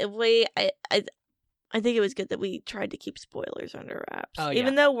was. I think it was good that we tried to keep spoilers under wraps. Oh,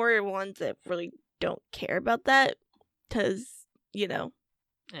 Even though we're ones that really don't care about that, because,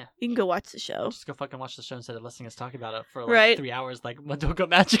 Yeah. You can go watch the show. Just go fucking watch the show instead of listening to us talk about it for like right. 3 hours like Madoka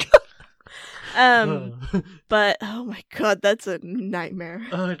Magica. But oh my god, that's a nightmare.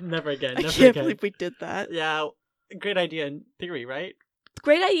 Never again. I can't believe we did that. Yeah, great idea in theory, right?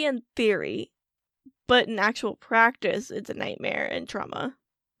 Great idea in theory, but in actual practice, it's a nightmare and trauma.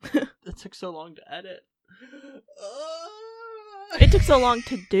 It took so long to edit. It took so long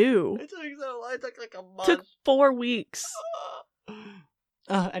to do. It took so long. It took like a month. Took 4 weeks.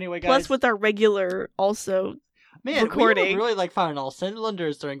 Anyway, guys. Plus with our regular also recording. We were really like firing all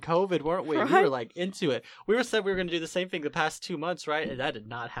cylinders during COVID, weren't we? Right? We were like into it. We said we were going to do the same thing the past 2 months, right? And that did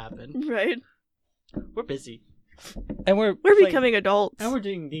not happen. Right. We're busy. And we're becoming adults. And we're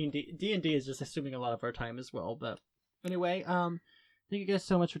doing D&D. D&D is just assuming a lot of our time as well. But anyway, thank you guys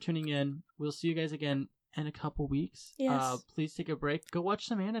so much for tuning in. We'll see you guys again in a couple weeks. Yes. Please take a break. Go watch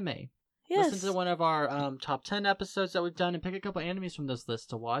some anime. Yes. Listen to one of our top 10 episodes that we've done and pick a couple animes from those lists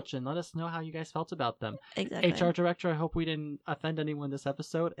to watch and let us know how you guys felt about them. Exactly. HR Director, I hope we didn't offend anyone this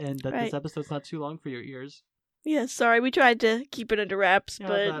episode and that this episode's not too long for your ears. Yeah, sorry. We tried to keep it under wraps,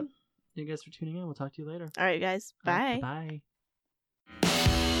 but... Thank you guys for tuning in. We'll talk to you later. All right, guys. Bye. Bye.